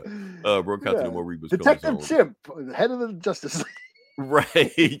 So yeah. Bro, continue more reboots. Detective Chimp, the head of the Justice League.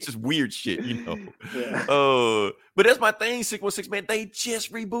 Right, just weird shit, Yeah. But that's my thing. 616, man. They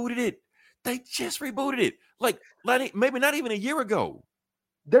just rebooted it. Like maybe not even a year ago.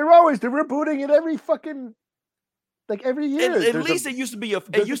 They're rebooting it every fucking every year. At least it used to be a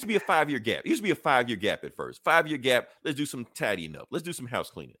 5-year gap. It used to be a 5-year gap at first. 5-year gap. Let's do some tidying up. Let's do some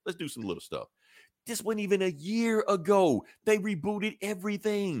house cleaning. Let's do some little stuff. This wasn't even a year ago. They rebooted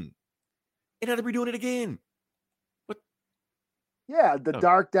everything, and now they're redoing it again. Yeah,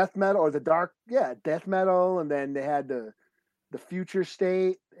 dark death metal or death metal, and then they had the future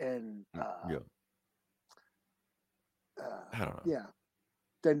state and I don't know. Yeah,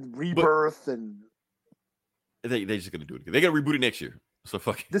 then rebirth and they're just gonna do it again. They're gonna reboot it next year. So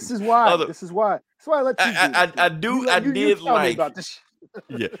fucking. This is why. I let you. I did like.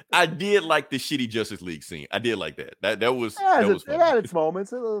 Yeah, I did like the shitty Justice League scene. I did like that. That was. It had its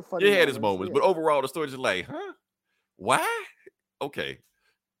moments. It had its moments, but overall the story is like, huh? Why? Okay.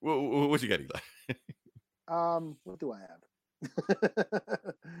 What you got, Eli? What do I have?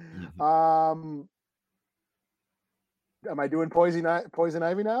 Am I doing Poison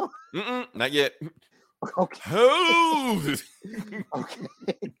Ivy now? Not yet. Okay. Oh! Okay.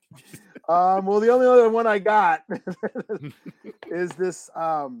 Well, the only other one I got is this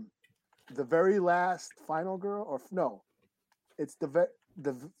the very last final girl, or no, it's the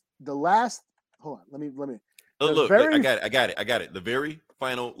last. Hold on, let me. Look, I got it. The very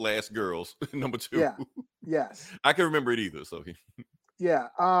final last girls, number 2. Yeah. Yes. I can remember it either. So. Yeah.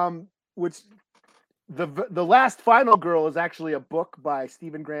 Which the last final girl is actually a book by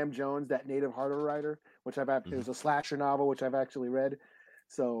Stephen Graham Jones, that Native Harder writer, which it was a slasher novel, which I've actually read.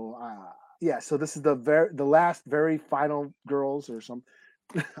 So so this is the last very final girls or some.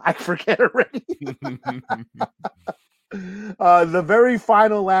 I forget already. The very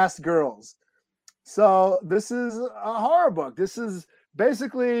final last girls. So this is a horror book. This is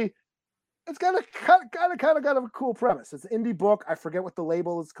basically, it's got a kind of a cool premise. It's an indie book. I forget what the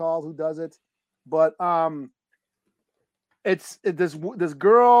label is called, who does it, but this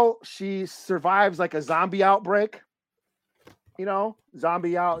girl, she survives like a zombie outbreak.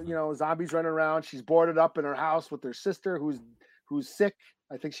 Zombies running around. She's boarded up in her house with her sister who's sick.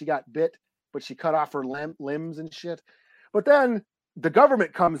 I think she got bit, but she cut off her limbs and shit. But then the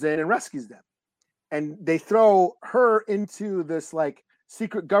government comes in and rescues them. And they throw her into this like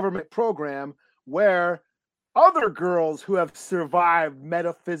secret government program where other girls who have survived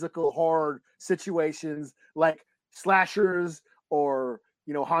metaphysical horror situations like slashers or,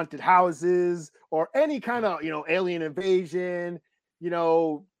 haunted houses or any kind of, alien invasion,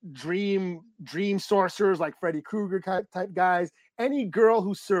 dream sorcerers like Freddy Krueger type guys, any girl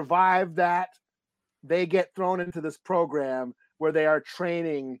who survived that, they get thrown into this program where they are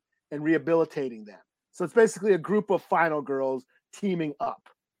training and rehabilitating them. So it's basically a group of final girls teaming up.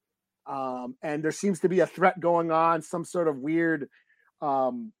 And there seems to be a threat going on, some sort of weird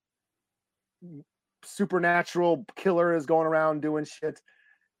supernatural killer is going around doing shit.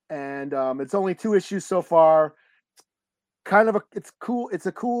 And it's only 2 issues so far. It's cool. It's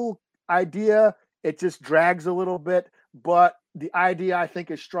a cool idea. It just drags a little bit, but the idea I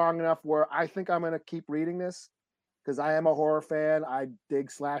think is strong enough where I think I'm going to keep reading this because I am a horror fan. I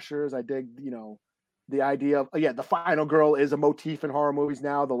dig slashers. I dig, the idea of, the final girl is a motif in horror movies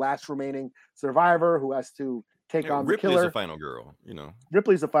now. The last remaining survivor who has to take on the killer. Ripley's the final girl,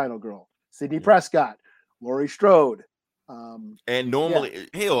 Ripley's the final girl. Sidney Prescott, Laurie Strode. And normally,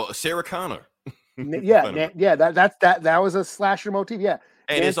 hell, Sarah Connor. That was a slasher motif. Yeah.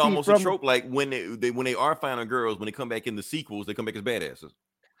 And Nancy, it's almost a trope, like when they are final girls, when they come back in the sequels, they come back as badasses.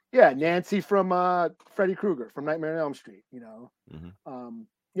 Yeah, Nancy from Freddy Krueger from Nightmare on Elm Street.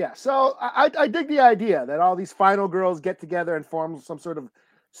 So I dig the idea that all these final girls get together and form some sort of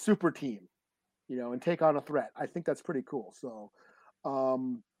super team, and take on a threat. I think that's pretty cool. So,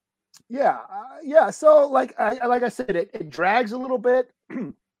 So like I said, it drags a little bit,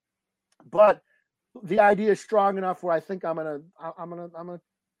 but the idea is strong enough where I think I'm gonna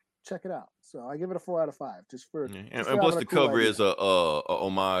check it out. So I give it a 4 out of 5, just for. And plus the cool cover idea. Is a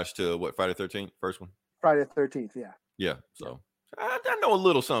homage to what, Friday the 13th, first one. Friday the 13th, yeah. Yeah. So I know a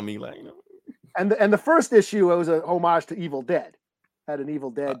little something, like And the first issue was a homage to Evil Dead. Had an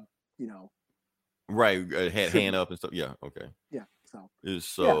Evil Dead, Right, had hand up and stuff. Yeah. Okay. Yeah. So.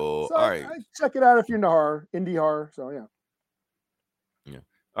 So all right. Check it out if you're into horror, indie horror. So yeah.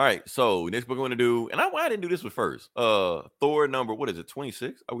 All right, so next book we're gonna do, and I didn't do this one first. Thor number, what is it,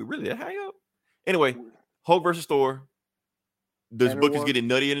 26? Are we really that high up? Anyway, Hulk versus Thor. This book is getting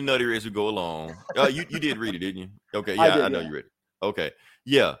nuttier and nuttier as we go along. You did read it, didn't you? Okay, yeah, I know you read it. Okay,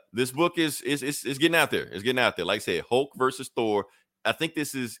 yeah, this book is getting out there. It's getting out there. Like I said, Hulk versus Thor. I think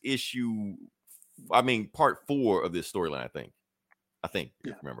this is part 4 of this storyline. I think if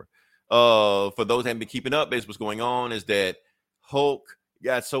you remember. For those that haven't been keeping up, basically what's going on is that Hulk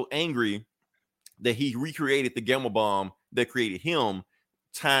got so angry that he recreated the gamma bomb that created him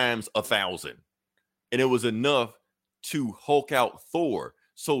times 1,000. And it was enough to Hulk out Thor.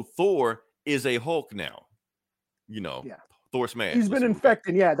 So Thor is a Hulk now. Thor smash. He's been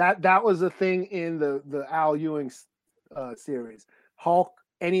infected. Yeah, that was a thing in the Al Ewing series. Hulk,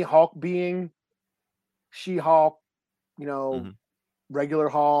 any Hulk being, She-Hulk, regular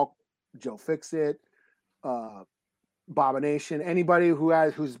Hulk, Joe Fixit, Abomination, anybody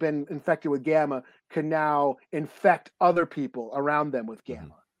who's been infected with gamma can now infect other people around them with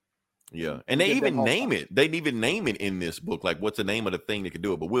gamma. Yeah, and they even name it. They even name it in this book, like what's the name of the thing that can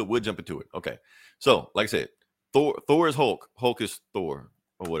do it. But we'll jump into it. Okay, so like I said, Thor is Hulk. Hulk is Thor,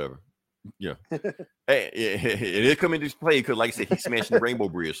 or whatever. Yeah, it is coming into play because, like I said, he's smashing the Rainbow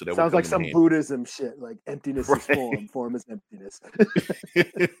Bridge. So that sounds like some Buddhism shit. Like emptiness is form is emptiness.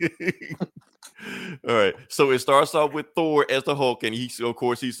 All right, so it starts off with Thor as the Hulk, and he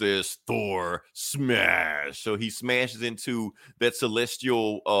says Thor smash. So he smashes into that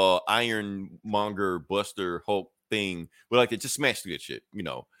celestial ironmonger buster Hulk thing, but like it just smashed through that shit,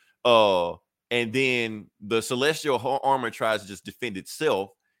 and then the celestial armor tries to just defend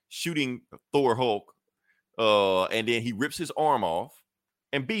itself, shooting Thor Hulk, and then he rips his arm off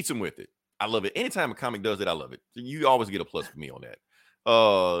and beats him with it. I love it. Anytime a comic does it, I love it. You always get a plus for me on that.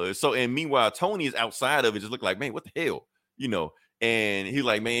 And meanwhile, Tony is outside of it, just look like, man, what the hell, and he's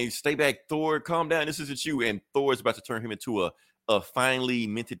like, man, stay back, Thor, calm down, this isn't you. And Thor is about to turn him into a finely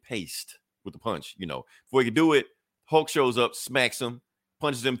minted paste with the punch. Before he can do it, Hulk shows up, smacks him,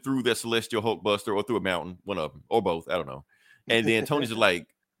 punches him through that celestial Hulk buster or through a mountain, one of them, or both, I don't know. And then Tony's just like,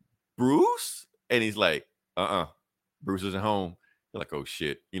 Bruce? And he's like, Bruce isn't home. They're like, oh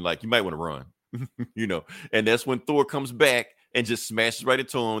shit. You're like, you might want to run. And that's when Thor comes back and just smashes right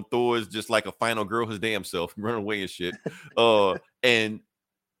into him. Thor is just like a final girl, his damn self, run away and shit. And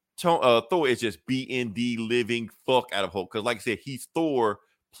Thor is just beating the living fuck out of Hulk. Because like I said, he's Thor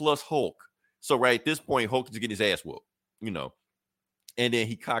plus Hulk. So right at this point, Hulk is getting his ass whooped, And then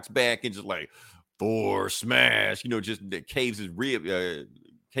he cocks back and just like, Thor smash, just caves his rib,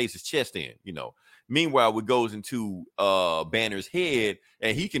 caves his chest in, Meanwhile, it goes into Banner's head,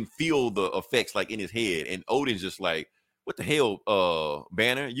 and he can feel the effects like in his head. And Odin's just like, what the hell,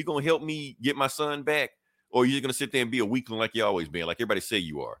 Banner? You gonna help me get my son back? Or you're gonna sit there and be a weakling like you always been, like everybody say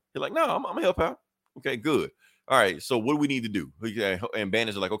you are? You're like, no, I'm gonna help out. Okay, good. All right, so what do we need to do? And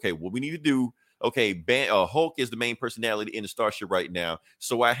Banner's like, okay, what we need to do, okay, Hulk is the main personality in the starship right now,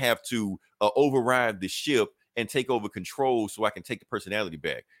 so I have to override the ship and take over control so I can take the personality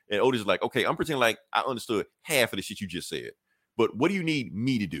back. And Otis is like, okay, I'm pretending like I understood half of the shit you just said, but what do you need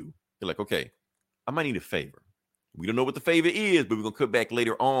me to do? They're like, okay, I might need a favor. We don't know what the favor is, but we're going to cut back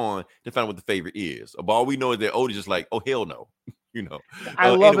later on to find out what the favor is. But all we know is that Otis is like, oh, hell no.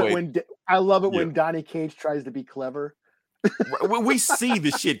 I love it when Donnie Cage tries to be clever. We see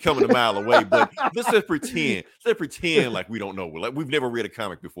the shit coming a mile away, but let's just pretend. Let's pretend like we don't know. Like we've never read a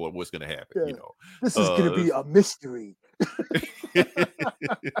comic before. What's going to happen? Yeah. You know, This is going to be a mystery.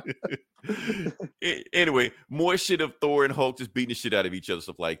 Anyway, more shit of Thor and Hulk just beating the shit out of each other,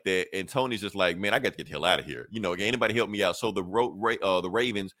 stuff like that. And Tony's just like, man, I got to get the hell out of here. You know, anybody help me out? So the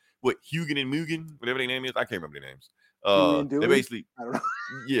Ravens, what Hugin and Mugen, whatever their name is, I can't remember their names. They basically, I don't know.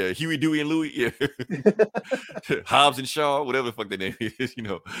 Yeah, Huey, Dewey, and Louie, yeah, Hobbs and Shaw, whatever the fuck their name is, you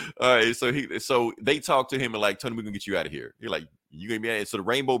know. All right, so they talk to him and like, Tony, we're gonna get you out of here. You're like, you gonna be out of here. So the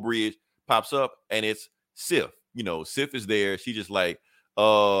Rainbow Bridge pops up and it's Sif. You know, Sif is there. She just like,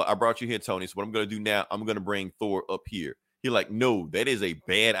 I brought you here, Tony. So what I'm gonna do now, I'm gonna bring Thor up here. He's like, no, that is a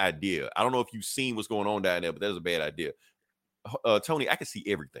bad idea. I don't know if you've seen what's going on down there, but that is a bad idea. Tony, I can see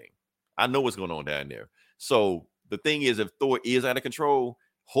everything. I know what's going on down there. So the thing is, if Thor is out of control,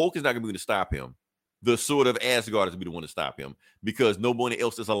 Hulk is not going to be able to stop him. The Sword of Asgard is going to be the one to stop him because nobody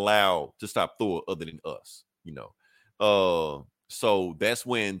else is allowed to stop Thor other than us, you know. So that's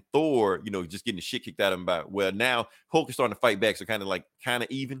when Thor, you know, just getting the shit kicked out of him by, well, now Hulk is starting to fight back, so kind of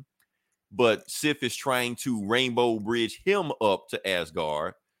even. But Sif is trying to Rainbow Bridge him up to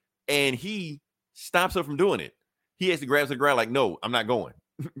Asgard, and he stops her from doing it. He actually grabs the ground like, no, I'm not going.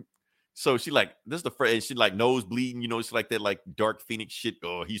 So she like, this is the first, and she like nose bleeding, you know, it's like that like Dark Phoenix shit.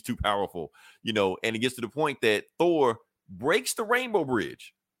 Oh, he's too powerful, you know, and it gets to the point that Thor breaks the Rainbow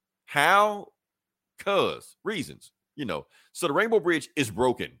Bridge. How? Cause reasons, you know. So the Rainbow Bridge is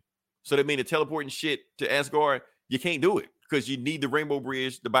broken. So that means the teleporting shit to Asgard, you can't do it because you need the Rainbow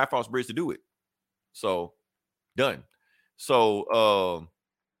Bridge, the Bifrost Bridge to do it. So done. So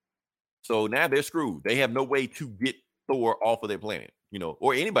now they're screwed. They have no way to get Thor off of their planet, you know,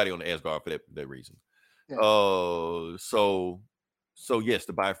 or anybody on the Asgard for that reason. Yeah. So yes,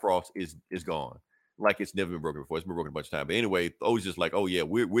 the Bifrost is gone. Like it's never been broken before. It's been broken a bunch of times. But anyway, Thor's just like, oh yeah,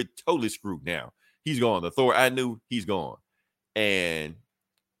 we're totally screwed now. He's gone. The Thor I knew, he's gone. And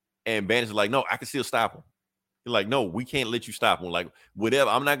Banner's like, no, I can still stop him. He's like, no, we can't let you stop him. Like, whatever,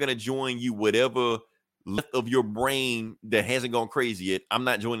 I'm not gonna join you, whatever left of your brain that hasn't gone crazy yet. I'm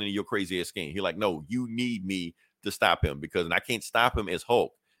not joining your crazy ass scheme. He's like, no, you need me to stop him because I can't stop him as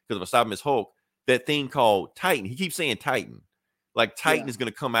Hulk. Because if I stop him as Hulk, that thing called Titan, he keeps saying Titan. Like Titan is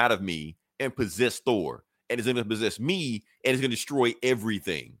going to come out of me and possess Thor. And it's going to possess me and it's going to destroy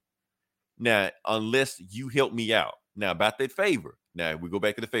everything. Now, unless you help me out. Now, about that favor. Now, we go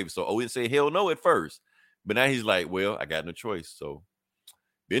back to the favor. So Odin said, hell no at first. But now he's like, well, I got no choice. So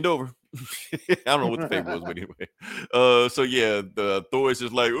bend over. I don't know what the favor was, but anyway. So yeah, the Thor is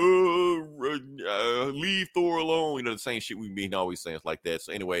just like, leave Thor alone. You know, the same shit we've been always saying like that.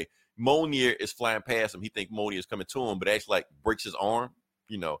 So anyway, Mjolnir is flying past him. He thinks Mjolnir is coming to him, but actually like breaks his arm,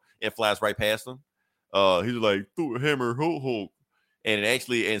 you know, and flies right past him. He's like, Thor, hammer, Hulk.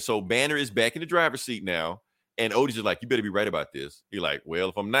 And so Banner is back in the driver's seat now. And Odin's just like, you better be right about this. He's like, well,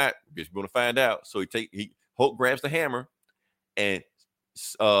 if I'm not, I guess we're going to find out. So Hulk grabs the hammer and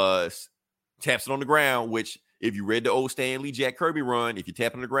taps it on the ground, which if you read the old Stan Lee Jack Kirby run, if you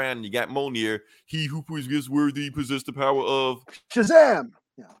tap it on the ground and you got Mjolnir, he who is worthy possess the power of Shazam.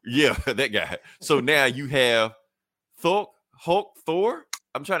 Yeah, that guy. So now you have Hulk, Thor.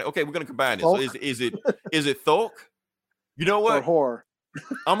 I'm trying to, okay, we're gonna combine this. So is it Thulk? You know what? Or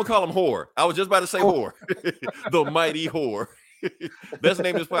I'm gonna call him Whore. I was just about to say Whore. The Mighty Whore. That's the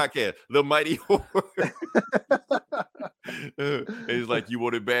name of this podcast, The Mighty Whore. And he's like, you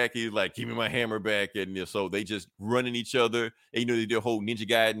want it back? He's like, give me my hammer back. And so they just running each other. And you know, they do a whole Ninja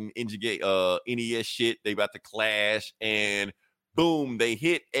Gaiden, NES shit. They about to clash, and boom, they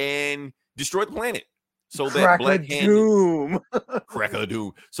hit and destroy the planet. So that black hand, crack of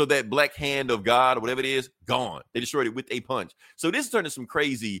doom. So that black hand of God or whatever it is, gone. They destroyed it with a punch. So this turned into some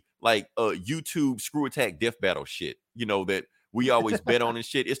crazy like YouTube screw attack death battle shit. You know that we always bet on and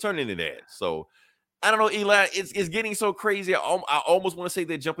shit. It's turning into that. So I don't know, Eli. It's getting so crazy. I almost want to say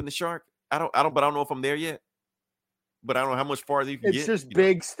they're jumping the shark. I don't know if I'm there yet. But I don't know how much farther you can get. It's just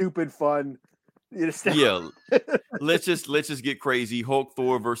big, stupid fun. Yeah, let's just get crazy. Hulk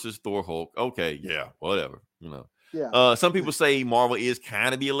Thor versus Thor Hulk. Okay, yeah, whatever. You know. Yeah. Some people say Marvel is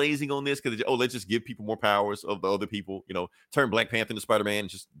kind of be lazing on this because let's just give people more powers of the other people. You know, turn Black Panther into Spider-Man and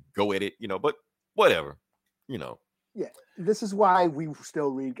just go at it. You know, but whatever. You know. Yeah, this is why we still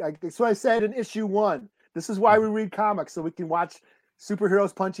read. So I said in issue 1, this is why we read comics so we can watch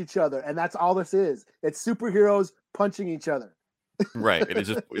superheroes punch each other, and that's all this is. It's superheroes punching each other. Right,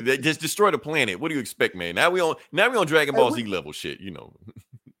 and they just destroy the planet. What do you expect, man? Now we on Dragon Ball Z level shit, you know.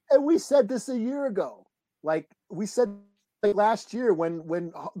 And we said this a year ago, like we said last year when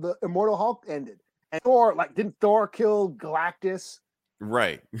the Immortal Hulk ended, And Thor, like, didn't Thor kill Galactus?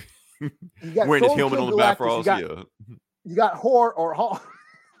 Right. You got wearing his Thor helmet on the killed Galactus, Bifrost. Yeah. You got Hulk.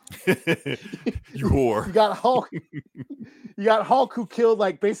 You whore. You got Hulk. You got Hulk who killed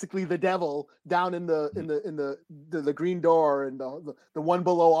like basically the devil down in the green door and the one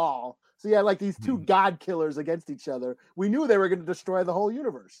below all. So yeah, like these two god killers against each other. We knew they were going to destroy the whole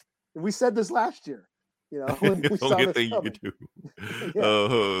universe. And we said this last year. You know, when we saw this thing you coming. could do.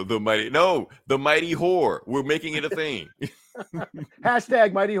 Yeah. The mighty whore. We're making it a thing.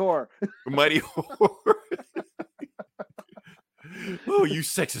 Hashtag mighty whore. Mighty whore. Oh, you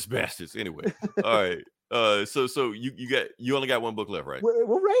sexist bastards. Anyway, all right. So you only got one book left, right?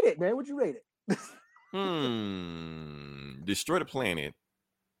 We'll rate it, man. Would you rate it? Destroy the Planet.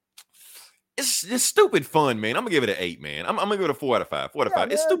 It's stupid fun, man. I'm gonna give it an 8, man. I'm gonna give it a 4 out of 5. 4 out of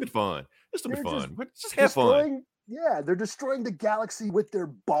 5. It's stupid fun. It's stupid fun. Just have fun. Yeah, they're destroying the galaxy with their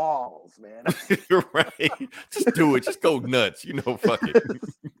balls, man. Right. Just do it. Just go nuts. You know, fuck it.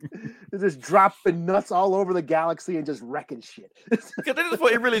 They're just dropping nuts all over the galaxy and just wrecking shit. Because at this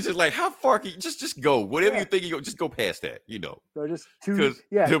point, it really is just like, how far can you just go? Whatever you think you go, just go past that, you know. So just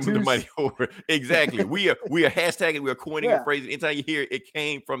the mighty whore. Exactly. We are hashtagging, we are coining a phrase. Anytime you hear it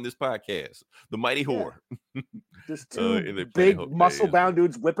came from this podcast. The mighty whore. Just two big muscle-bound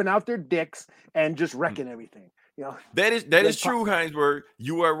dudes whipping out their dicks and just wrecking everything. You know, that is true, Heinsberg.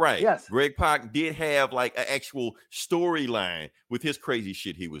 You are right. Yes. Greg Pak did have like an actual storyline with his crazy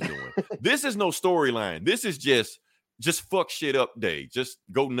shit he was doing. This is no storyline. This is just fuck shit up day. Just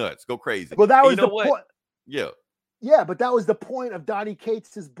go nuts, go crazy. Well, that was the point. Yeah. Yeah, but that was the point of Donny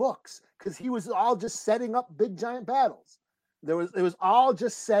Cates' books, because he was all just setting up big giant battles. It was all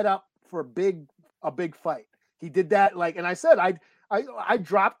just set up for a big fight. He did that, like, and I said I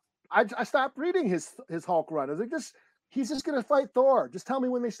stopped reading his Hulk run. I was like, he's just gonna fight Thor. Just tell me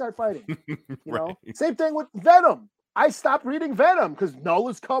when they start fighting. You know, same thing with Venom. I stopped reading Venom because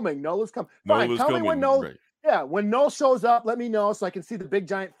Nola's coming. Fine, tell me when Nola. Right. Yeah, when Noel shows up, let me know so I can see the big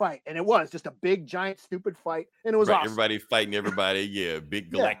giant fight. And it was just a big giant stupid fight, and it was awesome. Everybody fighting everybody. Yeah,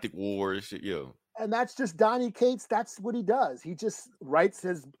 big galactic wars. Yeah. And that's just Donny Cates. That's what he does. He just writes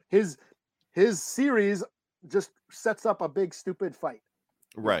his series, just sets up a big stupid fight.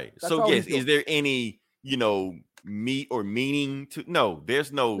 Right. So yes, is there any, meat or meaning to? No,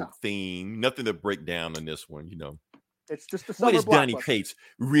 there's no theme, nothing to break down on this one. It's just a what is Donny Cates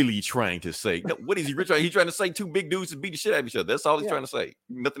really trying to say? No, what is he trying? He's trying to say two big dudes to beat the shit out of each other. That's all he's trying to say.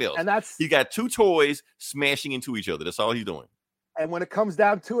 Nothing else. And he got two toys smashing into each other. That's all he's doing. And when it comes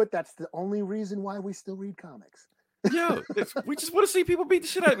down to it, that's the only reason why we still read comics. Yeah, we just want to see people beat the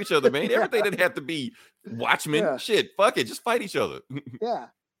shit out of each other, man. Everything doesn't have to be Watchmen. Yeah. Shit, fuck it, just fight each other. Yeah,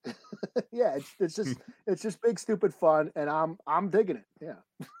 yeah. It's just big stupid fun, and I'm digging it. Yeah.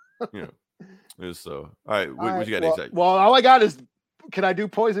 Yeah. So, all right, what you got next? Well, all I got is, can I do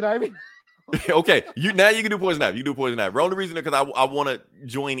Poison Ivy? Okay, you can do Poison Ivy. You do Poison Ivy. Only reason because I want to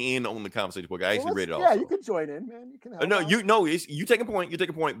join in on the conversation. I actually read it all. Yeah, you can join in, man. You can. You take a point. You take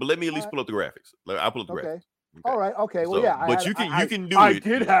a point, but let me at least pull up the graphics. I'll pull up the graphics. Okay. All right. Okay. Well, yeah. But you can do it. I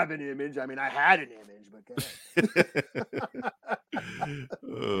did have an image. I mean, I had an image, but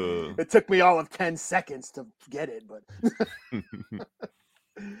it took me all of 10 seconds to get it. But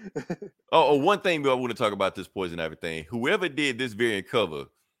one thing I want to talk about this Poison Ivy thing. Whoever did this variant cover,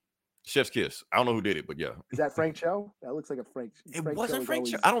 Chef's Kiss. I don't know who did it, but yeah. Is that Frank Cho? That looks like a Frank. It wasn't Frank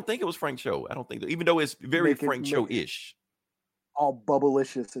Cho. I don't think it was Frank Cho. I don't think, even though it's very Frank Cho-ish. All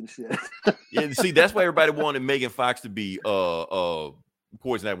bubblicious and shit. Yeah, see, that's why everybody wanted Megan Fox to be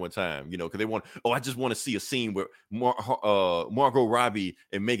Poison Ivy one time, because they want. I just want to see a scene where Margot Robbie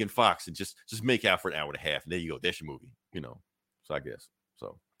and Megan Fox and just make out for an hour and a half. And there you go. That's your movie, So I guess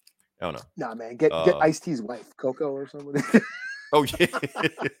so. I don't know. Nah, man, get Ice-T's wife, Coco or somebody. Oh yeah,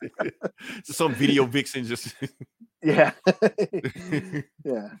 some video vixen just. Yeah.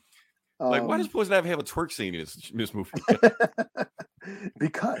 Yeah. Like, why does Poison Ivy have a twerk scene in this movie?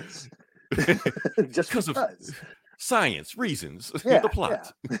 Because. Just because of science reasons. The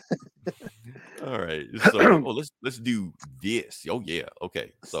plot. Yeah. All right. So let's do this. Oh yeah.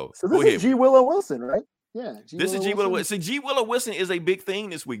 Okay. So this is G. Willow Wilson, right? Yeah. This is G. Willow Wilson. See, G. Willow Wilson is a big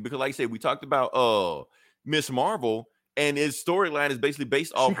thing this week because, like I said, we talked about Miss Marvel, and his storyline is basically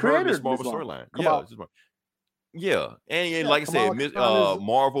based off her Miss Marvel storyline. Yeah, and like I said,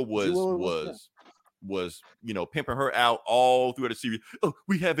 Marvel was pimping her out all throughout the series. Oh,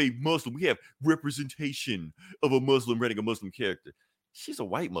 we have a Muslim. We have representation of a Muslim running a Muslim character. She's a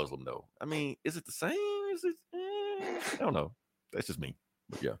white Muslim, though. I mean, is it the same? Is it? I don't know. That's just me.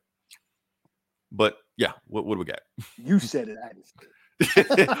 But yeah. But yeah, what do we got? You said it. I didn't say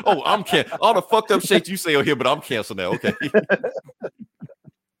Oh, I'm all the fucked up shit you say on here, but I'm canceled now. Okay.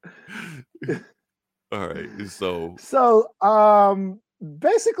 All right. So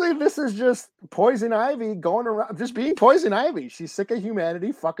basically this is just Poison Ivy going around just being Poison Ivy. She's sick of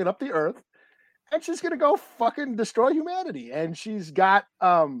humanity fucking up the earth, and she's gonna go fucking destroy humanity. And she's got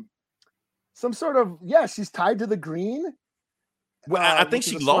some sort of she's tied to the green. Well, I think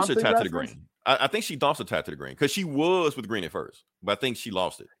she lost her tie to the green. I think she lost her tie to the green because she was with green at first, but I think she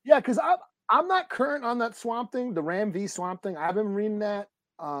lost it. Yeah, because I'm not current on that Swamp Thing, the Ram V Swamp Thing. I've been reading that,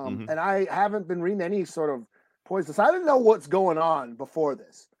 and I haven't been reading any sort of poison. So I didn't know what's going on before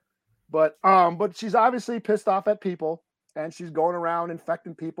this, but she's obviously pissed off at people, and she's going around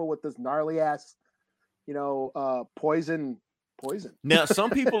infecting people with this gnarly ass, poison. Now, some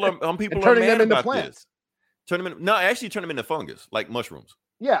people are turning mad them into about plants. Turn them into fungus, like mushrooms.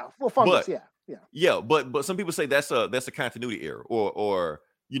 Yeah, well, fungus. But some people say that's a continuity error or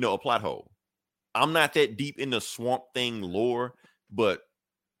a plot hole. I'm not that deep in the Swamp Thing lore, but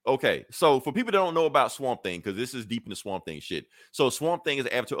okay. So for people that don't know about Swamp Thing, because this is deep in the Swamp Thing shit. So Swamp Thing is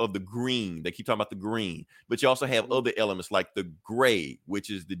the avatar of the green. They keep talking about the green, but you also have other elements like the gray, which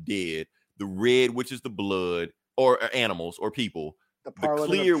is the dead, the red, which is the blood, or animals or people. The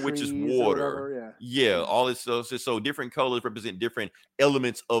clear, which is water. All this stuff. So different colors represent different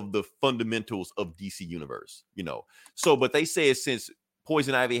elements of the fundamentals of DC Universe, So, but they say since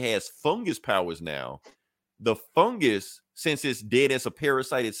Poison Ivy has fungus powers now, the fungus, since it's dead as a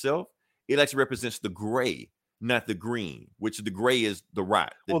parasite itself, it actually represents the gray, not the green, which the gray is the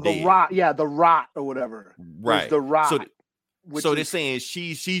rot. The rot or whatever. Right. There's the rot. So they're saying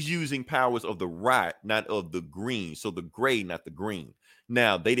she's using powers of the rot, not of the green. So the gray, not the green.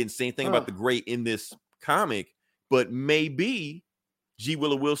 Now, they didn't say anything about the gray in this comic, but maybe G.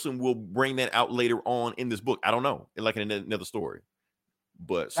 Willow Wilson will bring that out later on in this book. I don't know, like in another story.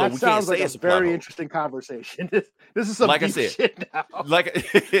 But so that we sounds can't say like it's a very interesting conversation. This is some like I deep said, shit now. like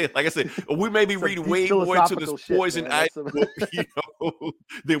I said, we may be reading way more into this Poison Ivy book,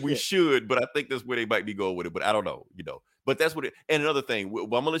 than we should. But I think that's where they might be going with it. But I don't know, But that's what it. And another thing, I'm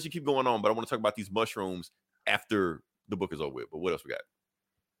gonna let you keep going on, but I want to talk about these mushrooms after the book is over with. But what else we got?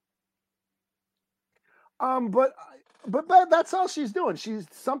 But that's all she's doing. She's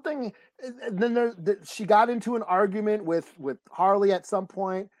something. And then she got into an argument with Harley at some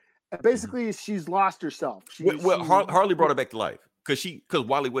point, and basically she's lost herself. Harley brought her back to life because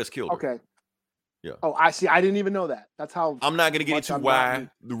Wally West killed her. Okay. Yeah. Oh, I see. I didn't even know that. That's how. I'm not gonna get into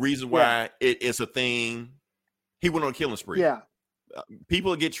the reason why it's a thing. He went on a killing spree. Yeah.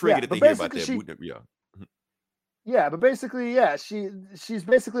 People get triggered if they hear about that. Yeah, but basically, she's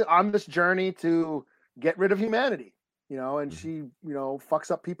basically on this journey to get rid of humanity, and she, fucks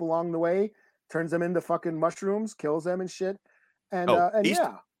up people along the way, turns them into fucking mushrooms, kills them and shit.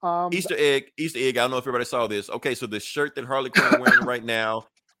 Easter egg. I don't know if everybody saw this. Okay, so the shirt that Harley Quinn is wearing right now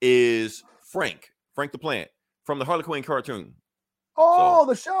is Frank the Plant from the Harley Quinn cartoon. Oh,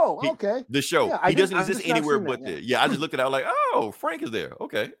 the show. Okay. The show. Yeah, he doesn't exist anywhere but there. Yeah, I just looked at it. I was like, oh, Frank is there.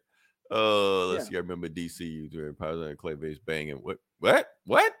 Okay. Let's see. I remember DC during Powers and Clay-Base banging. What?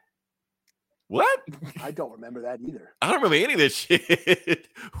 I don't remember that either. I don't remember any of this shit.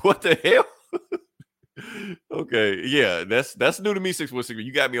 What the hell? Okay. Yeah, that's new to me, 616.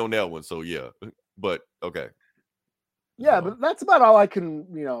 You got me on that one. So yeah. But okay. Yeah, but that's about all I can,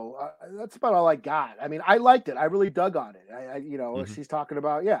 that's about all I got. I mean, I liked it. I really dug on it. She's talking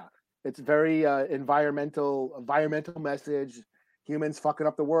about, it's very environmental message. Humans fucking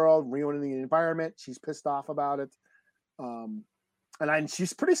up the world, ruining the environment. She's pissed off about it. And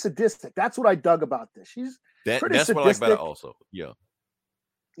she's pretty sadistic. That's what I dug about this. She's pretty that's sadistic. What I like about it also. Yeah.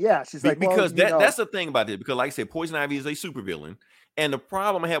 Yeah, she's like, because that's the thing about it. Because like I said, Poison Ivy is a supervillain. And the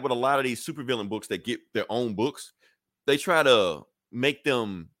problem I have with a lot of these supervillain books that get their own books, they try to make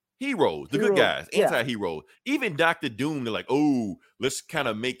them heroes, the good guys, anti-heroes. Even Dr. Doom, they're like, oh, let's kind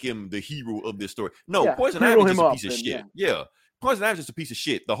of make him the hero of this story. No, Poison Ivy is just a piece of shit. Yeah. Poison Ivy is just a piece of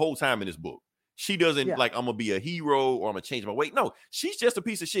shit the whole time in this book. She doesn't like, I'm going to be a hero or I'm going to change my way. No, she's just a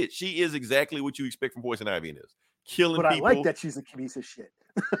piece of shit. She is exactly what you expect from Poison Ivy in this. Killing people. I like that she's a piece of shit.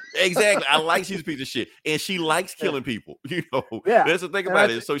 Exactly. I like she's a piece of shit. And she likes killing people. That's the thing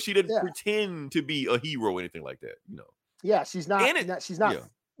about it. So she didn't pretend to be a hero or anything like that. Yeah, she's not.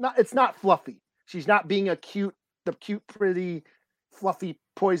 It's not fluffy. She's not being the cute, pretty, fluffy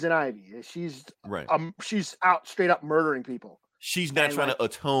Poison Ivy. She's she's out straight up murdering people. She's not trying to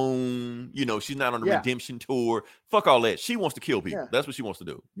atone. She's not on a redemption tour. Fuck all that. She wants to kill people. That's what she wants to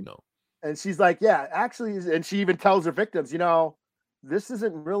do. And she's like, actually, and she even tells her victims, this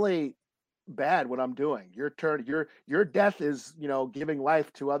isn't really bad what I'm doing. Your death is, giving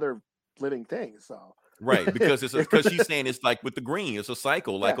life to other living things. So right, because she's saying it's like with the green, it's a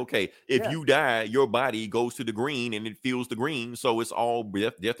cycle. Like, okay, if you die, your body goes to the green and it feels the green, so it's all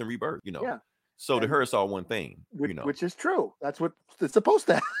death and rebirth. Yeah. So to her, it's all one thing. Which is true. That's what it's supposed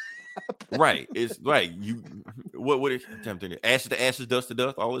to. Right. It's right. What ashes to ashes, dust to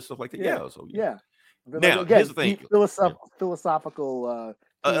dust, all this stuff like that. Yeah. So Now, again, here's the thing. Philosophical.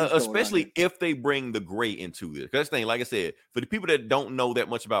 Especially if they bring the gray into this. That's the thing, like I said, for the people that don't know that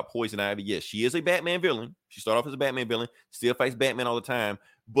much about Poison Ivy, yes, she is a Batman villain. She started off as a Batman villain, still fights Batman all the time,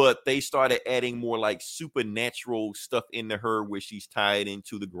 but they started adding more like supernatural stuff into her where she's tied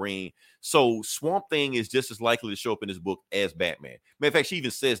into the green. So Swamp Thing is just as likely to show up in this book as Batman. Matter of fact, she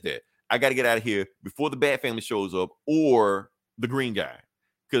even says that I got to get out of here before the Bat family shows up or the green guy,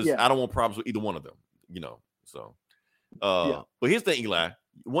 because I don't want problems with either one of them, so but here's the thing, Eli.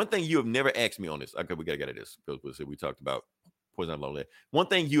 One thing you have never asked me on this. Okay, we gotta get at this because we talked about Poison Ivy Lonely. One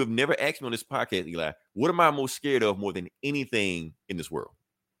thing you have never asked me on this podcast, Eli. What am I most scared of more than anything in this world?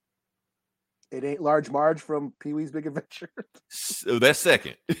 It ain't Large Marge from Pee-wee's Big Adventure. So that's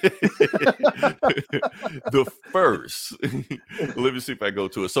second. The first. Let me see if I go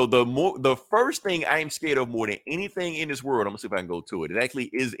to it. So the first thing I am scared of more than anything in this world, I'm gonna see if I can go to it. It actually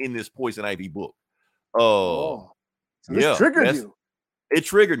is in this Poison Ivy book. So this triggered you. It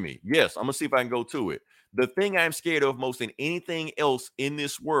triggered me. Yes, I'm gonna see if I can go to it. The thing I'm scared of most than anything else in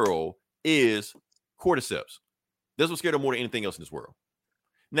this world is cordyceps. That's what's scared of more than anything else in this world.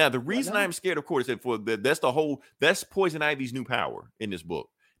 Now, the reason I'm scared of cordyceps that's Poison Ivy's new power in this book.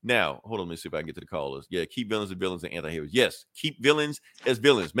 Now, hold on, let me see if I can get to the callers. Yeah, keep villains as villains and anti-heroes. Yes, keep villains as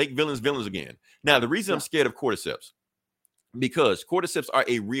villains. Make villains villains again. Now, the reason I'm scared of cordyceps, because cordyceps are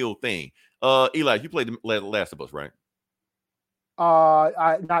a real thing. Eli, you played The Last of Us, right?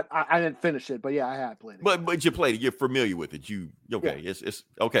 I didn't finish it, but yeah, I have played it. But you played it. You're familiar with it. Okay? Yeah. It's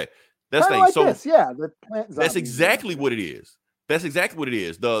okay. That's the thing. Like so this. The plant zombies. That's exactly what it is. That's exactly what it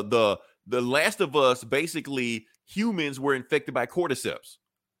is. The Last of Us, basically, humans were infected by cordyceps,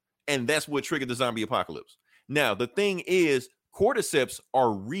 and that's what triggered the zombie apocalypse. Now, the thing is, cordyceps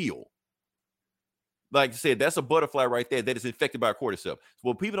are real. Like I said, that's a butterfly right there that is infected by a cordyceps.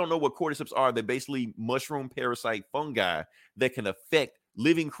 Well, people don't know what cordyceps are. They're basically mushroom parasite fungi that can affect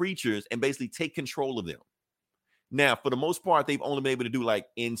living creatures and basically take control of them. Now, for the most part, they've only been able to do like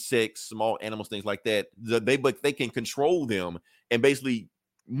insects, small animals, things like that. But they can control them and basically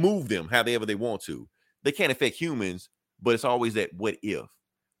move them however they want to. They can't affect humans, but it's always that what if?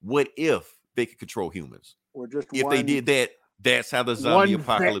 What if they could control humans? Or just if they did that, that's how the zombie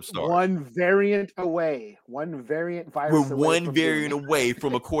apocalypse starts. One variant away. One variant virus. We're one variant away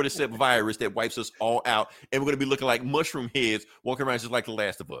from a cordyceps virus that wipes us all out. And we're going to be looking like mushroom heads walking around just like The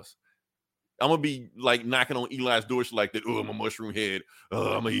Last of Us. I'm going to be like knocking on Eli's door shit like that. Oh, I'm a mushroom head.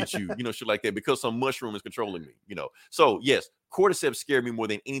 Oh, I'm going to eat you. Shit like that because some mushroom is controlling me, So, yes, cordyceps scare me more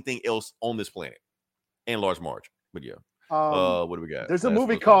than anything else on this planet. And Large Marge. But yeah. What do we got? There's a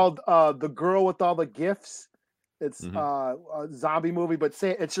movie called The Girl with All the Gifts. It's a zombie movie, but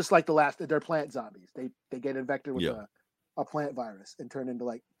it's just like they're plant zombies. They get infected with a plant virus and turn into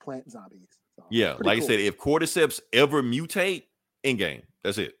like plant zombies. So, like cool. I said, if cordyceps ever mutate, in game.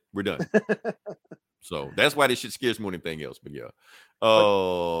 That's it. We're done. So that's why this shit scares me more than anything else. But yeah.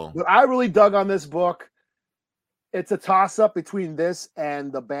 But I really dug on this book. It's a toss-up between this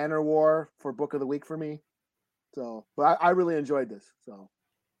and the Banner War for Book of the Week for me. So, but I really enjoyed this. So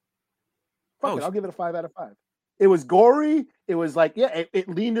I'll give it a 5 out of 5. It was gory. It was like, it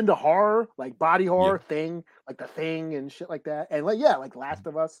leaned into horror, like body horror thing, like The Thing and shit like that. And like Last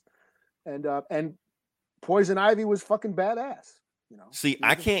of Us. And Poison Ivy was fucking badass. See,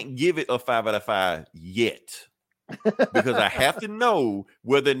 I can't give it a 5 out of 5 yet because I have to know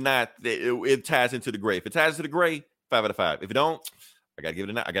whether or not it ties into the gray. If it ties to the gray, 5 out of 5. If it don't, I gotta give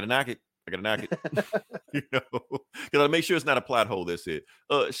it I gotta knock it. Because I make sure it's not a plot hole. That's it.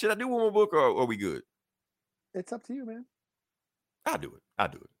 Should I do one more book or are we good? It's up to you, man. I'll do it.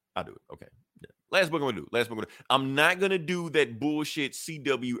 Okay. Yeah. Last book I'm gonna do. I'm not gonna do that bullshit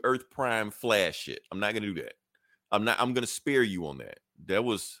CW Earth Prime Flash shit. I'm not gonna do that. I'm gonna spare you on that. That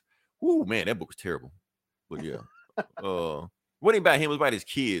was, man, that book was terrible. But yeah. What ain't about him? It was about his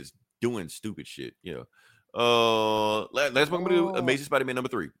kids doing stupid shit. Yeah. Last book I'm gonna do Amazing Spider-Man number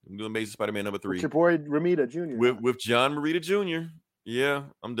 3. I'm doing Amazing Spider-Man number 3. With your boy Romita Jr. With John Romita Jr. Yeah,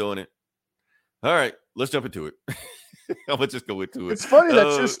 I'm doing it. All right, let's jump into it. I'm gonna just go into it. It's funny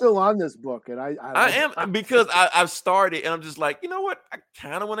that you're still on this book, and I am because I've started, and I'm just like, you know what? I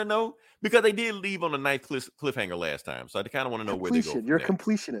kind of want to know because they did leave on a nice cliffhanger last time, so I kind of want to know where they go. You're a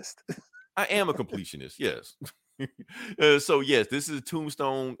completionist. I am a completionist. Yes. So yes, this is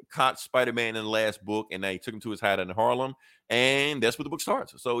Tombstone caught Spider-Man in the last book, and they took him to his hideout in Harlem, and that's where the book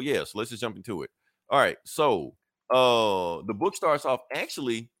starts. So yes, let's just jump into it. All right. So the book starts off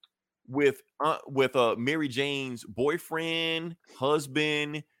actually with Mary Jane's boyfriend,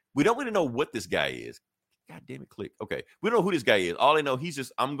 husband. We don't really know what this guy is. God damn it, click. Okay. We don't know who this guy is. All I know,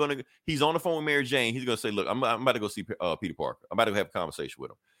 he's on the phone with Mary Jane. He's gonna say, look, I'm about to go see Peter Parker. I'm about to have a conversation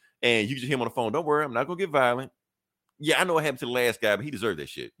with him. And you just hear him on the phone. Don't worry, I'm not gonna get violent. Yeah, I know what happened to the last guy, but he deserved that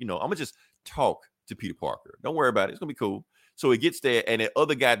shit. I'm gonna just talk to Peter Parker. Don't worry about it. It's gonna be cool. So he gets there, and the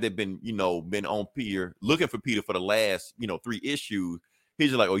other guy that been on Peter, looking for Peter for the last 3 issues. He's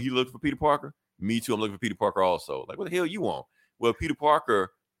just like, oh, you looking for Peter Parker? Me too. I'm looking for Peter Parker also. Like, what the hell you want? Well, Peter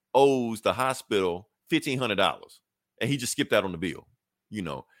Parker owes the hospital $1,500, and he just skipped out on the bill.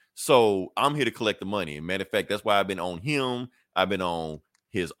 So I'm here to collect the money. And matter of fact, that's why I've been on him. I've been on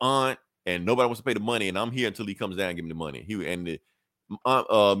his aunt, and nobody wants to pay the money. And I'm here until he comes down and give me the money.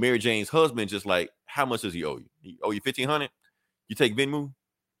 Mary Jane's husband just like, how much does he owe you? He owe you $1,500. You take Venmo,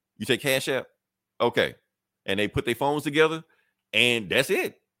 you take Cash App, okay. And they put their phones together, and that's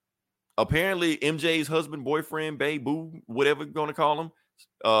it. Apparently, MJ's husband, boyfriend, babe, boo, whatever you're gonna call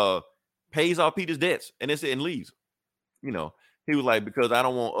him, pays off Peter's debts, and that's it, and leaves. He was like, because I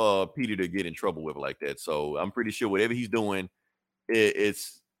don't want Peter to get in trouble with it like that. So I'm pretty sure whatever he's doing,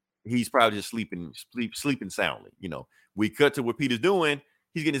 he's probably just sleeping soundly. We cut to what Peter's doing.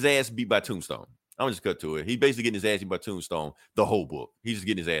 He's getting his ass beat by Tombstone. I'm just cut to it. He's basically getting his ass beat by Tombstone the whole book. He's just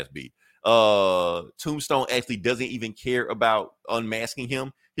getting his ass beat. Tombstone actually doesn't even care about unmasking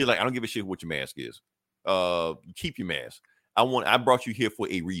him. He's like, I don't give a shit what your mask is. Keep your mask. I brought you here for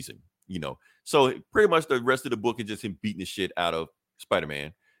a reason. So pretty much the rest of the book is just him beating the shit out of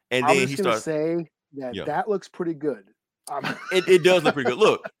Spider-Man. And then he starts say that looks pretty good. It does look pretty good.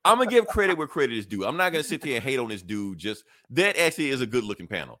 Look, I'm gonna give credit where credit is due. I'm not gonna sit here and hate on this dude. Just that actually is a good looking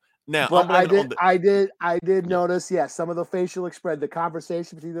panel. Now, I did notice, some of the facial expression, the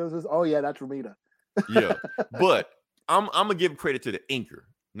conversation between those was, oh yeah, that's Romita. Yeah, but I'm gonna give credit to the inker,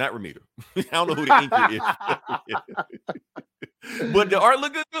 not Romita. I don't know who the inker is. But the art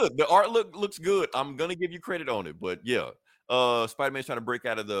look good. The art looks good. I'm gonna give you credit on it. But yeah, Spider-Man's trying to break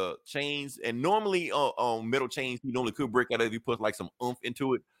out of the chains, and normally on metal chains, he normally could break out if he puts like some oomph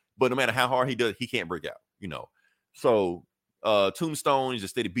into it. But no matter how hard he does, he can't break out. So Tombstone is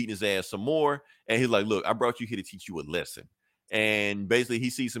just steady beating his ass some more, and he's like, look, I brought you here to teach you a lesson. And basically he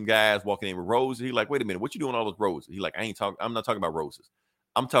sees some guys walking in with roses. He's like, wait a minute, what you doing all those roses? He's like, I'm not talking about roses.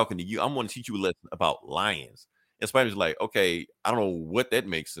 I'm talking to you. I'm going to teach you a lesson about lions. And Spider-Man's like, okay, I don't know what that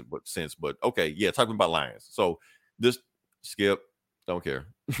makes sense, but okay, yeah, talking about lions. So this skip, don't care.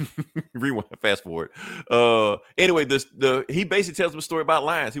 Rewind, fast forward. Anyway, he basically tells him a story about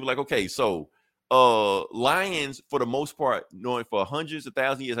lions. He was like, okay, so lions, for the most part, knowing for hundreds of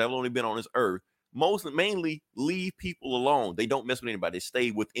thousands of years, have only been on this earth, mainly leave people alone. They don't mess with anybody. They stay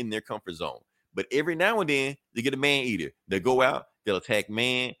within their comfort zone. But every now and then, they get a man eater. They'll go out, they'll attack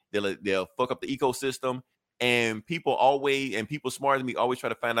man, they'll fuck up the ecosystem. And people smarter than me always try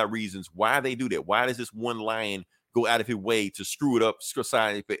to find out reasons why they do that. Why does this one lion go out of his way to screw it up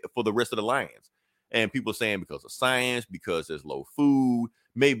for the rest of the lions? And people are saying because of science, because there's low food,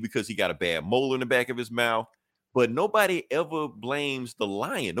 maybe because he got a bad molar in the back of his mouth. But nobody ever blames the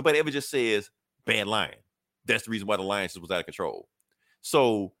lion. Nobody ever just says, bad lion. That's the reason why the lion was out of control.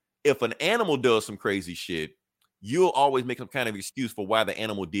 So if an animal does some crazy shit, you'll always make some kind of excuse for why the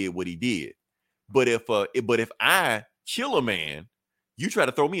animal did what he did. But if I kill a man, you try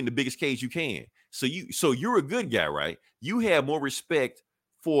to throw me in the biggest cage you can. So you're a good guy, right? You have more respect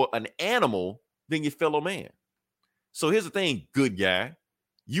for an animal than your fellow man. So here's the thing, good guy.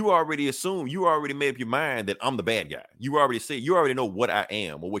 You already made up your mind that I'm the bad guy. You already know what I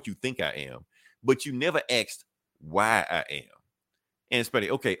am or what you think I am, but you never asked why I am. And Spidey,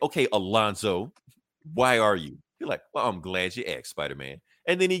 okay, Alonzo, why are you? You're like, well, I'm glad you asked, Spider-Man.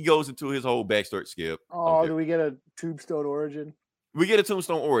 And then he goes into his whole backstory skip. Oh, do we get a Tombstone origin? We get a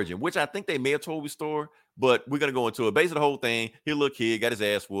Tombstone origin, which I think they may have told the story, but we're gonna go into it. Basically, the whole thing, he a little kid, got his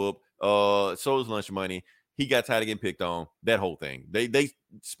ass whooped, sold his lunch money. He got tired of getting picked on. That whole thing. They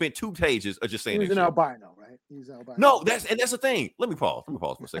spent 2 pages of just saying he's an albino, right? He's an albino. No, that's the thing. Let me pause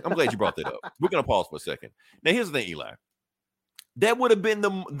for a second. I'm glad you brought that up. We're gonna pause for a second. Now, here's the thing, Eli. That would have been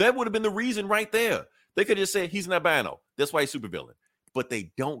the reason right there. They could have just said he's an albino. That's why he's supervillain. But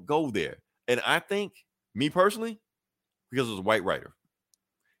they don't go there. And I think, me personally, because it was a white writer,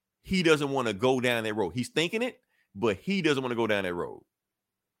 he doesn't want to go down that road. He's thinking it, but he doesn't want to go down that road.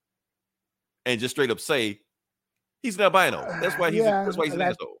 And just straight up say he's an albino. That's why he's an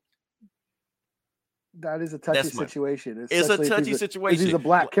asshole. That is a touchy situation. It's a touchy situation. He's a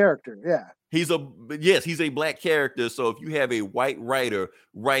black character. Yeah. He's a black character. So if you have a white writer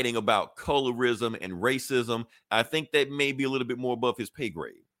writing about colorism and racism, I think that may be a little bit more above his pay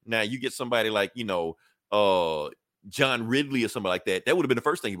grade. Now you get somebody like, John Ridley or somebody like that. That would have been the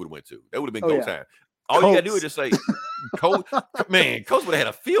first thing he would have went to. That would have been go time. All you gotta do is just say, Coach would have had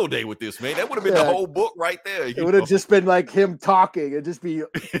a field day with this, man. That would have been the whole book right there. It would have just been like him talking. It'd just be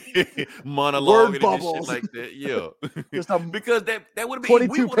monologue word bubbles and shit like that. Yeah, just a because that would have been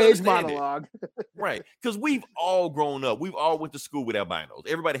 22-page monologue. Right? Because we've all grown up. We've all went to school with albinos.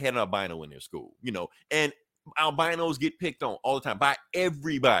 Everybody had an albino in their school, and albinos get picked on all the time by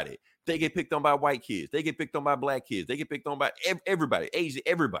everybody. They get picked on by white kids. They get picked on by black kids. They get picked on by everybody, Asian,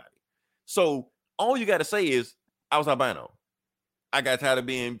 everybody. So all you got to say is, I was albino. I got tired of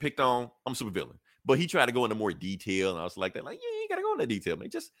being picked on. I'm a supervillain. But he tried to go into more detail, and I was like, yeah, you got to go into detail,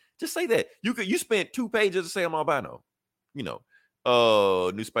 man. Just say that. You spent 2 pages to say I'm albino. New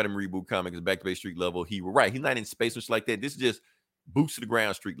Spider-Man reboot comic is back to base street level. He was right. He's not in space or like that. This is just boots to the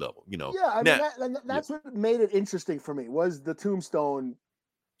ground street level. Yeah, that's what made it interesting for me was the Tombstone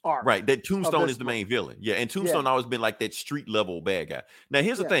arc. Right, that Tombstone is the main villain. Yeah, and Tombstone always been like that street level bad guy. Now,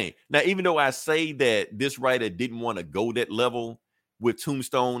 here's the thing. Now, even though I say that this writer didn't want to go that level with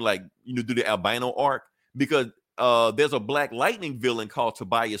Tombstone, like, do the albino arc, because there's a Black Lightning villain called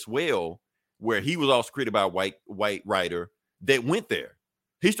Tobias Whale, where he was also created by a white writer that went there.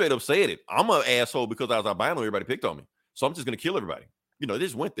 He straight up said it. I'm an asshole because I was albino, everybody picked on me. So I'm just going to kill everybody. They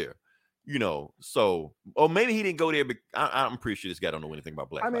just went there. So, or maybe he didn't go there, but I'm pretty sure this guy don't know anything about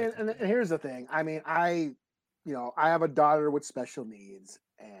Black. And here's the thing. I have a daughter with special needs,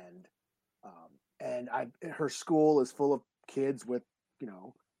 and her school is full of kids with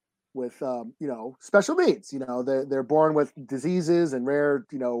special needs. They're born with diseases and rare,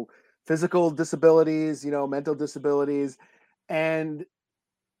 physical disabilities, mental disabilities, and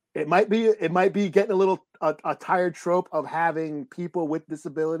it might be getting a little a tired trope of having people with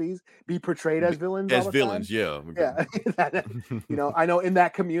disabilities be portrayed as villains. Yeah. I know in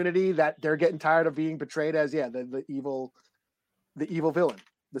that community that they're getting tired of being portrayed as the evil villain,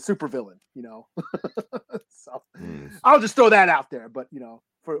 the super villain. So I'll just throw that out there, but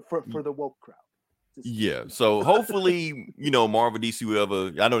for the woke crowd. Yeah, so hopefully, Marvel, DC,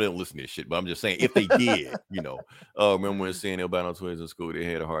 whoever, I know they don't listen to this shit, but I'm just saying, if they did, remember when seeing albino twins in school, they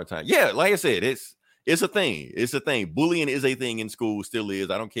had a hard time. Yeah, like I said, it's a thing. It's a thing. Bullying is a thing in school, still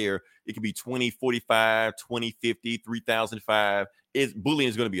is. I don't care. It could be 2045, 2050, 3005. Bullying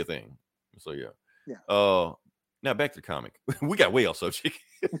is going to be a thing. So, yeah. Now back to the comic. We got way off subject.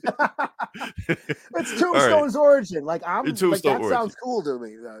 It's Tombstone's origin. That sounds cool to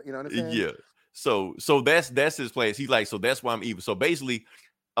me. You know what I'm saying? Yeah. So that's his place. He's like, so that's why I'm evil. So basically,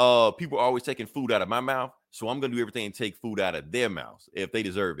 people are always taking food out of my mouth. So I'm gonna do everything and take food out of their mouths if they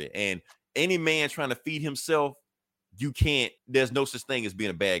deserve it. And any man trying to feed himself, there's no such thing as being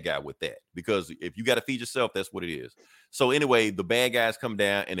a bad guy with that. Because if you got to feed yourself, that's what it is. So anyway, the bad guys come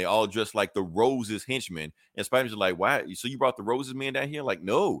down and they all dress like the Rose's henchmen. And Spider-Man's like, why? So you brought the Rose's men down here? Like,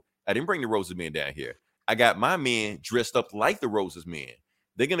 no, I didn't bring the Rose's men down here. I got my men dressed up like the Rose's men.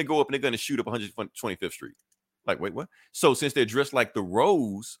 They're going to go up and they're going to shoot up 125th Street. Like, wait, what? So since they're dressed like the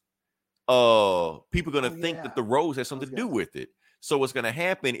Rose, people are going to think that the Rose has something to do with it. So what's going to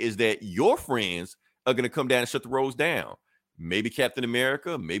happen is that your friends are going to come down and shut the Rose down. Maybe Captain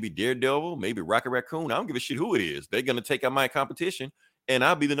America, maybe Daredevil, maybe Rocket Raccoon. I don't give a shit who it is. They're going to take out my competition and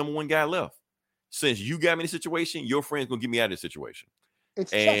I'll be the number one guy left. Since you got me in a situation, your friend's going to get me out of the situation.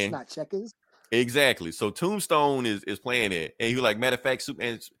 It's chess, not checkers. Exactly. So Tombstone is playing it. And he's like, matter of fact,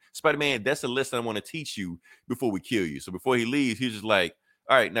 Spider-Man, that's a lesson I want to teach you before we kill you. So before he leaves, he's just like,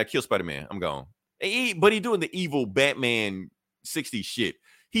 all right, now kill Spider-Man. I'm gone. But he's doing the evil Batman 60s shit.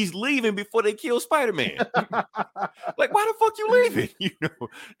 He's leaving before they kill Spider-Man. Like, why the fuck you leaving?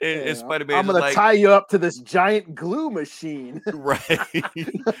 And Spider-Man, I'm gonna tie you up to this giant glue machine. Right.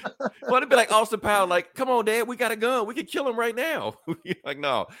 Well, it'd be like Austin Powers, like, come on, Dad, we got a gun. We can kill him right now. Like,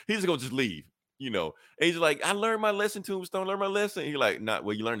 no, he's gonna just leave. And he's like, I learned my lesson, Tombstone, learned my lesson. He's like, nah,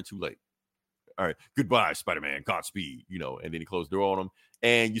 well, you learned it too late. All right, goodbye, Spider-Man, Godspeed, and then he closed the door on him.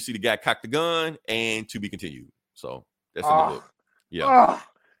 And you see the guy cock the gun and to be continued. So that's in the book. Yeah.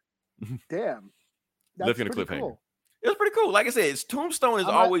 Damn. Left in a cliffhanger. Cool. It was pretty cool. Like I said, Tombstone has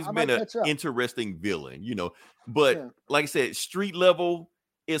always been an interesting villain, But like I said, street level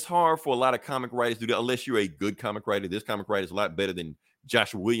is hard for a lot of comic writers to do that unless you're a good comic writer. This comic writer is a lot better than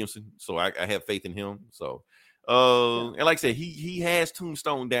Joshua Williamson, so I have faith in him. So, and like I said, he has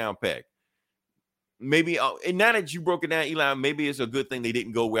Tombstone down pat. Maybe, and now that you broke it down, Eli, maybe it's a good thing they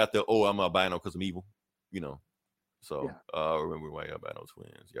didn't go out there. Oh, I'm albino because I'm evil. you know. So remember why albino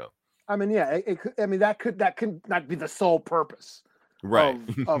twins, yeah. I mean, yeah, it could. I mean, that could not be the sole purpose, right?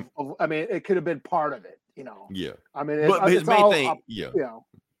 Of I mean, it could have been part of it, you know. Yeah. I mean, but his main thing, you know.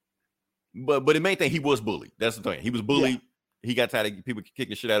 But the main thing, he was bullied. That's the thing. He was bullied. Yeah. He got tired of people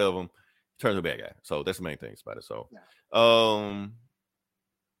kicking shit out of him. Turns a bad guy. So that's the main thing about it. So,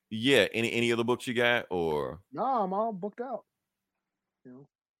 Any other books you got or? No, I'm all booked out. You know. All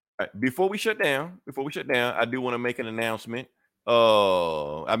right. Before we shut down, I do want to make an announcement.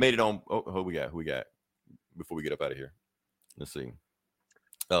 I made it on. Who we got? Before we get up out of here, let's see.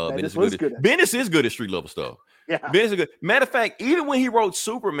 Bendis is good at street level stuff. Yeah, Bendis is good. Matter of fact, even when he wrote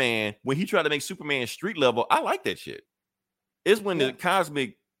Superman, when he tried to make Superman street level, I like that shit. It's when the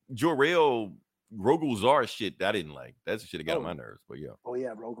cosmic Jor-El Rogol-Zar shit that I didn't like. That's the shit that got on my nerves. But yeah. Oh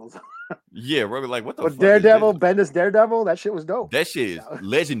yeah, Rogol. Yeah, Rogol, like what the fuck? Daredevil, Bendis Daredevil, that shit was dope. That shit is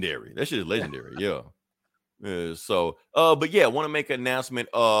legendary. Yeah. But yeah, I want to make an announcement.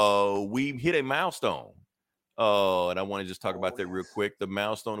 We hit a milestone. And I want to just talk about that real quick. The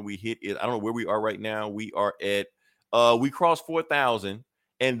milestone we hit is, I don't know where we are right now. We are at, we crossed 4,000,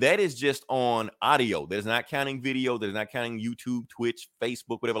 and that is just on audio. That is not counting video. That is not counting YouTube, Twitch,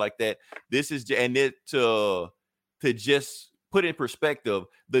 Facebook, whatever like that. This is, and it to just put in perspective,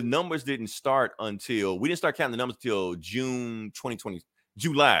 the numbers didn't start until, we didn't start counting the numbers until July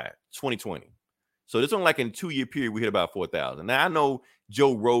 2020. So this on like in a 2-year period, we hit about 4,000. Now I know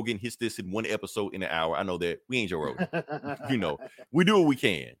Joe Rogan hits this in one episode in an hour. I know that we ain't Joe Rogan. You know, we do what we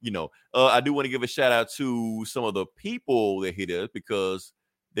can. You know, I do want to give a shout out to some of the people that hit us because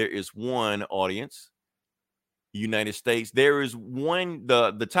there is one audience, United States. There is one.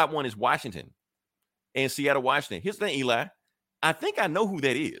 The top one is Washington and Seattle, Washington. Here's the thing, Eli. I think I know who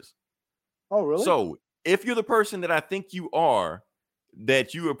that is. Oh, really? So if you're the person that I think you are,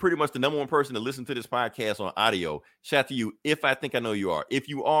 that you are pretty much the number one person to listen to this podcast on audio, shout out to you. If I think I know you are, if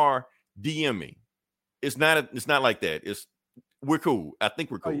you are, DM me. It's not like that. We're cool. I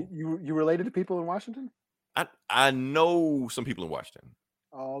think we're cool. You related to people in Washington? I know some people in Washington.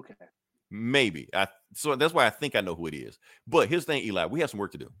 Oh, okay. Maybe. So that's why I think I know who it is. But here's the thing, Eli, we have some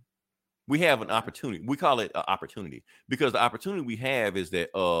work to do. We have an opportunity. We call it an opportunity because the opportunity we have is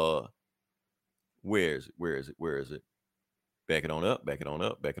that where is it? Back it on up.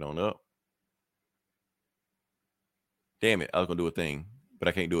 Damn it. I was going to do a thing, but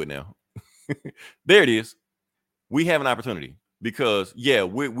I can't do it now. There it is. We have an opportunity because,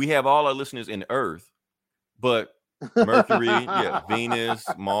 we have all our listeners in the Earth, but Mercury, Venus,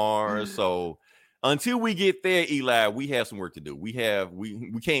 Mars. So until we get there, Eli, we have some work to do. We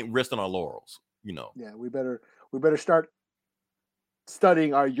can't rest on our laurels, you know. Yeah, we better start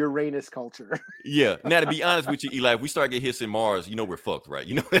studying our Uranus culture. Yeah. Now, to be honest with you, Eli, if we start getting hits in Mars, you know we're fucked, right?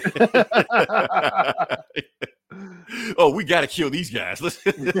 You know. Oh, we got to kill these guys. So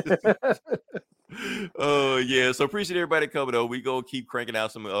appreciate everybody coming over. We go keep cranking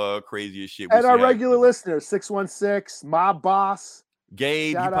out some crazy shit. And our regular listeners, 616, Mob Boss.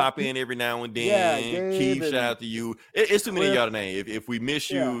 Gabe, you pop in every now and then. Yeah, Gabe, Keith, shout out to you. It's too many of y'all to name. If we miss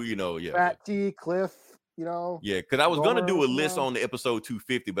you, you know, Fat T, Cliff. You know, because I was gonna do a list on the episode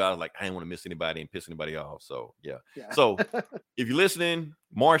 250, but I was like, I didn't want to miss anybody and piss anybody off. So So if you're listening,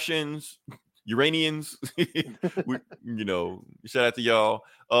 Martians, Uranians, shout out to y'all.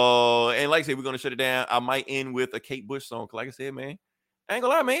 And like I said, we're gonna shut it down. I might end with a Kate Bush song. Like I said, man, I ain't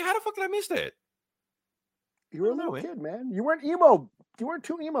gonna lie, man. How the fuck did I miss that? You were a little kid, man. You weren't emo. You weren't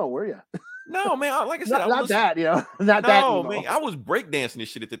too emo, were you? No, man. Like I said, not that, you know, not that. No, man. I was breakdancing this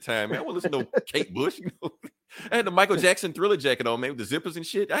shit at the time, man. I wasn't listening to Kate Bush. You know, I had the Michael Jackson Thriller jacket on, man, with the zippers and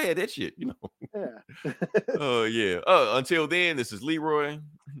shit. I had that shit, you know. Yeah. Until then, this is Leroy.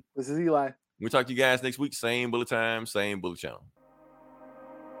 This is Eli. We'll talk to you guys next week. Same bullet time, same bullet channel.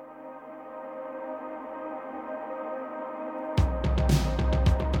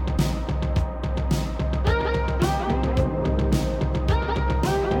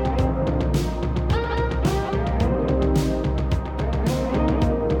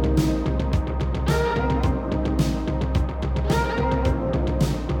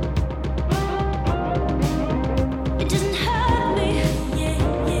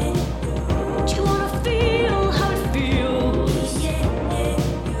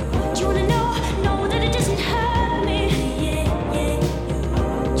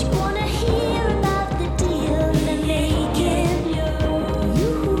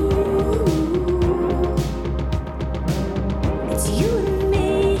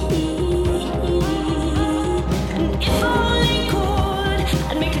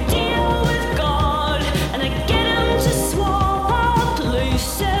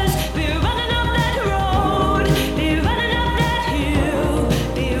 We're running up that road.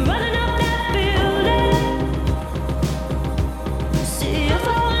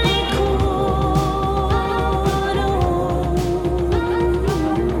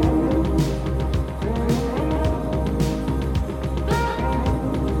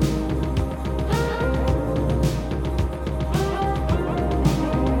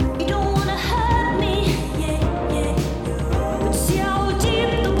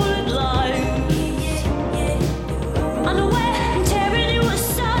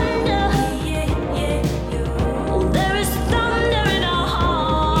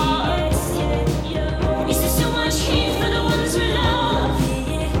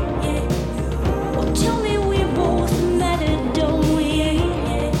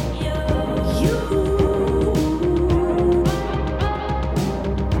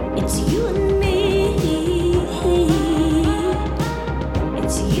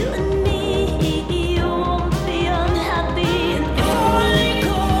 It's you and me.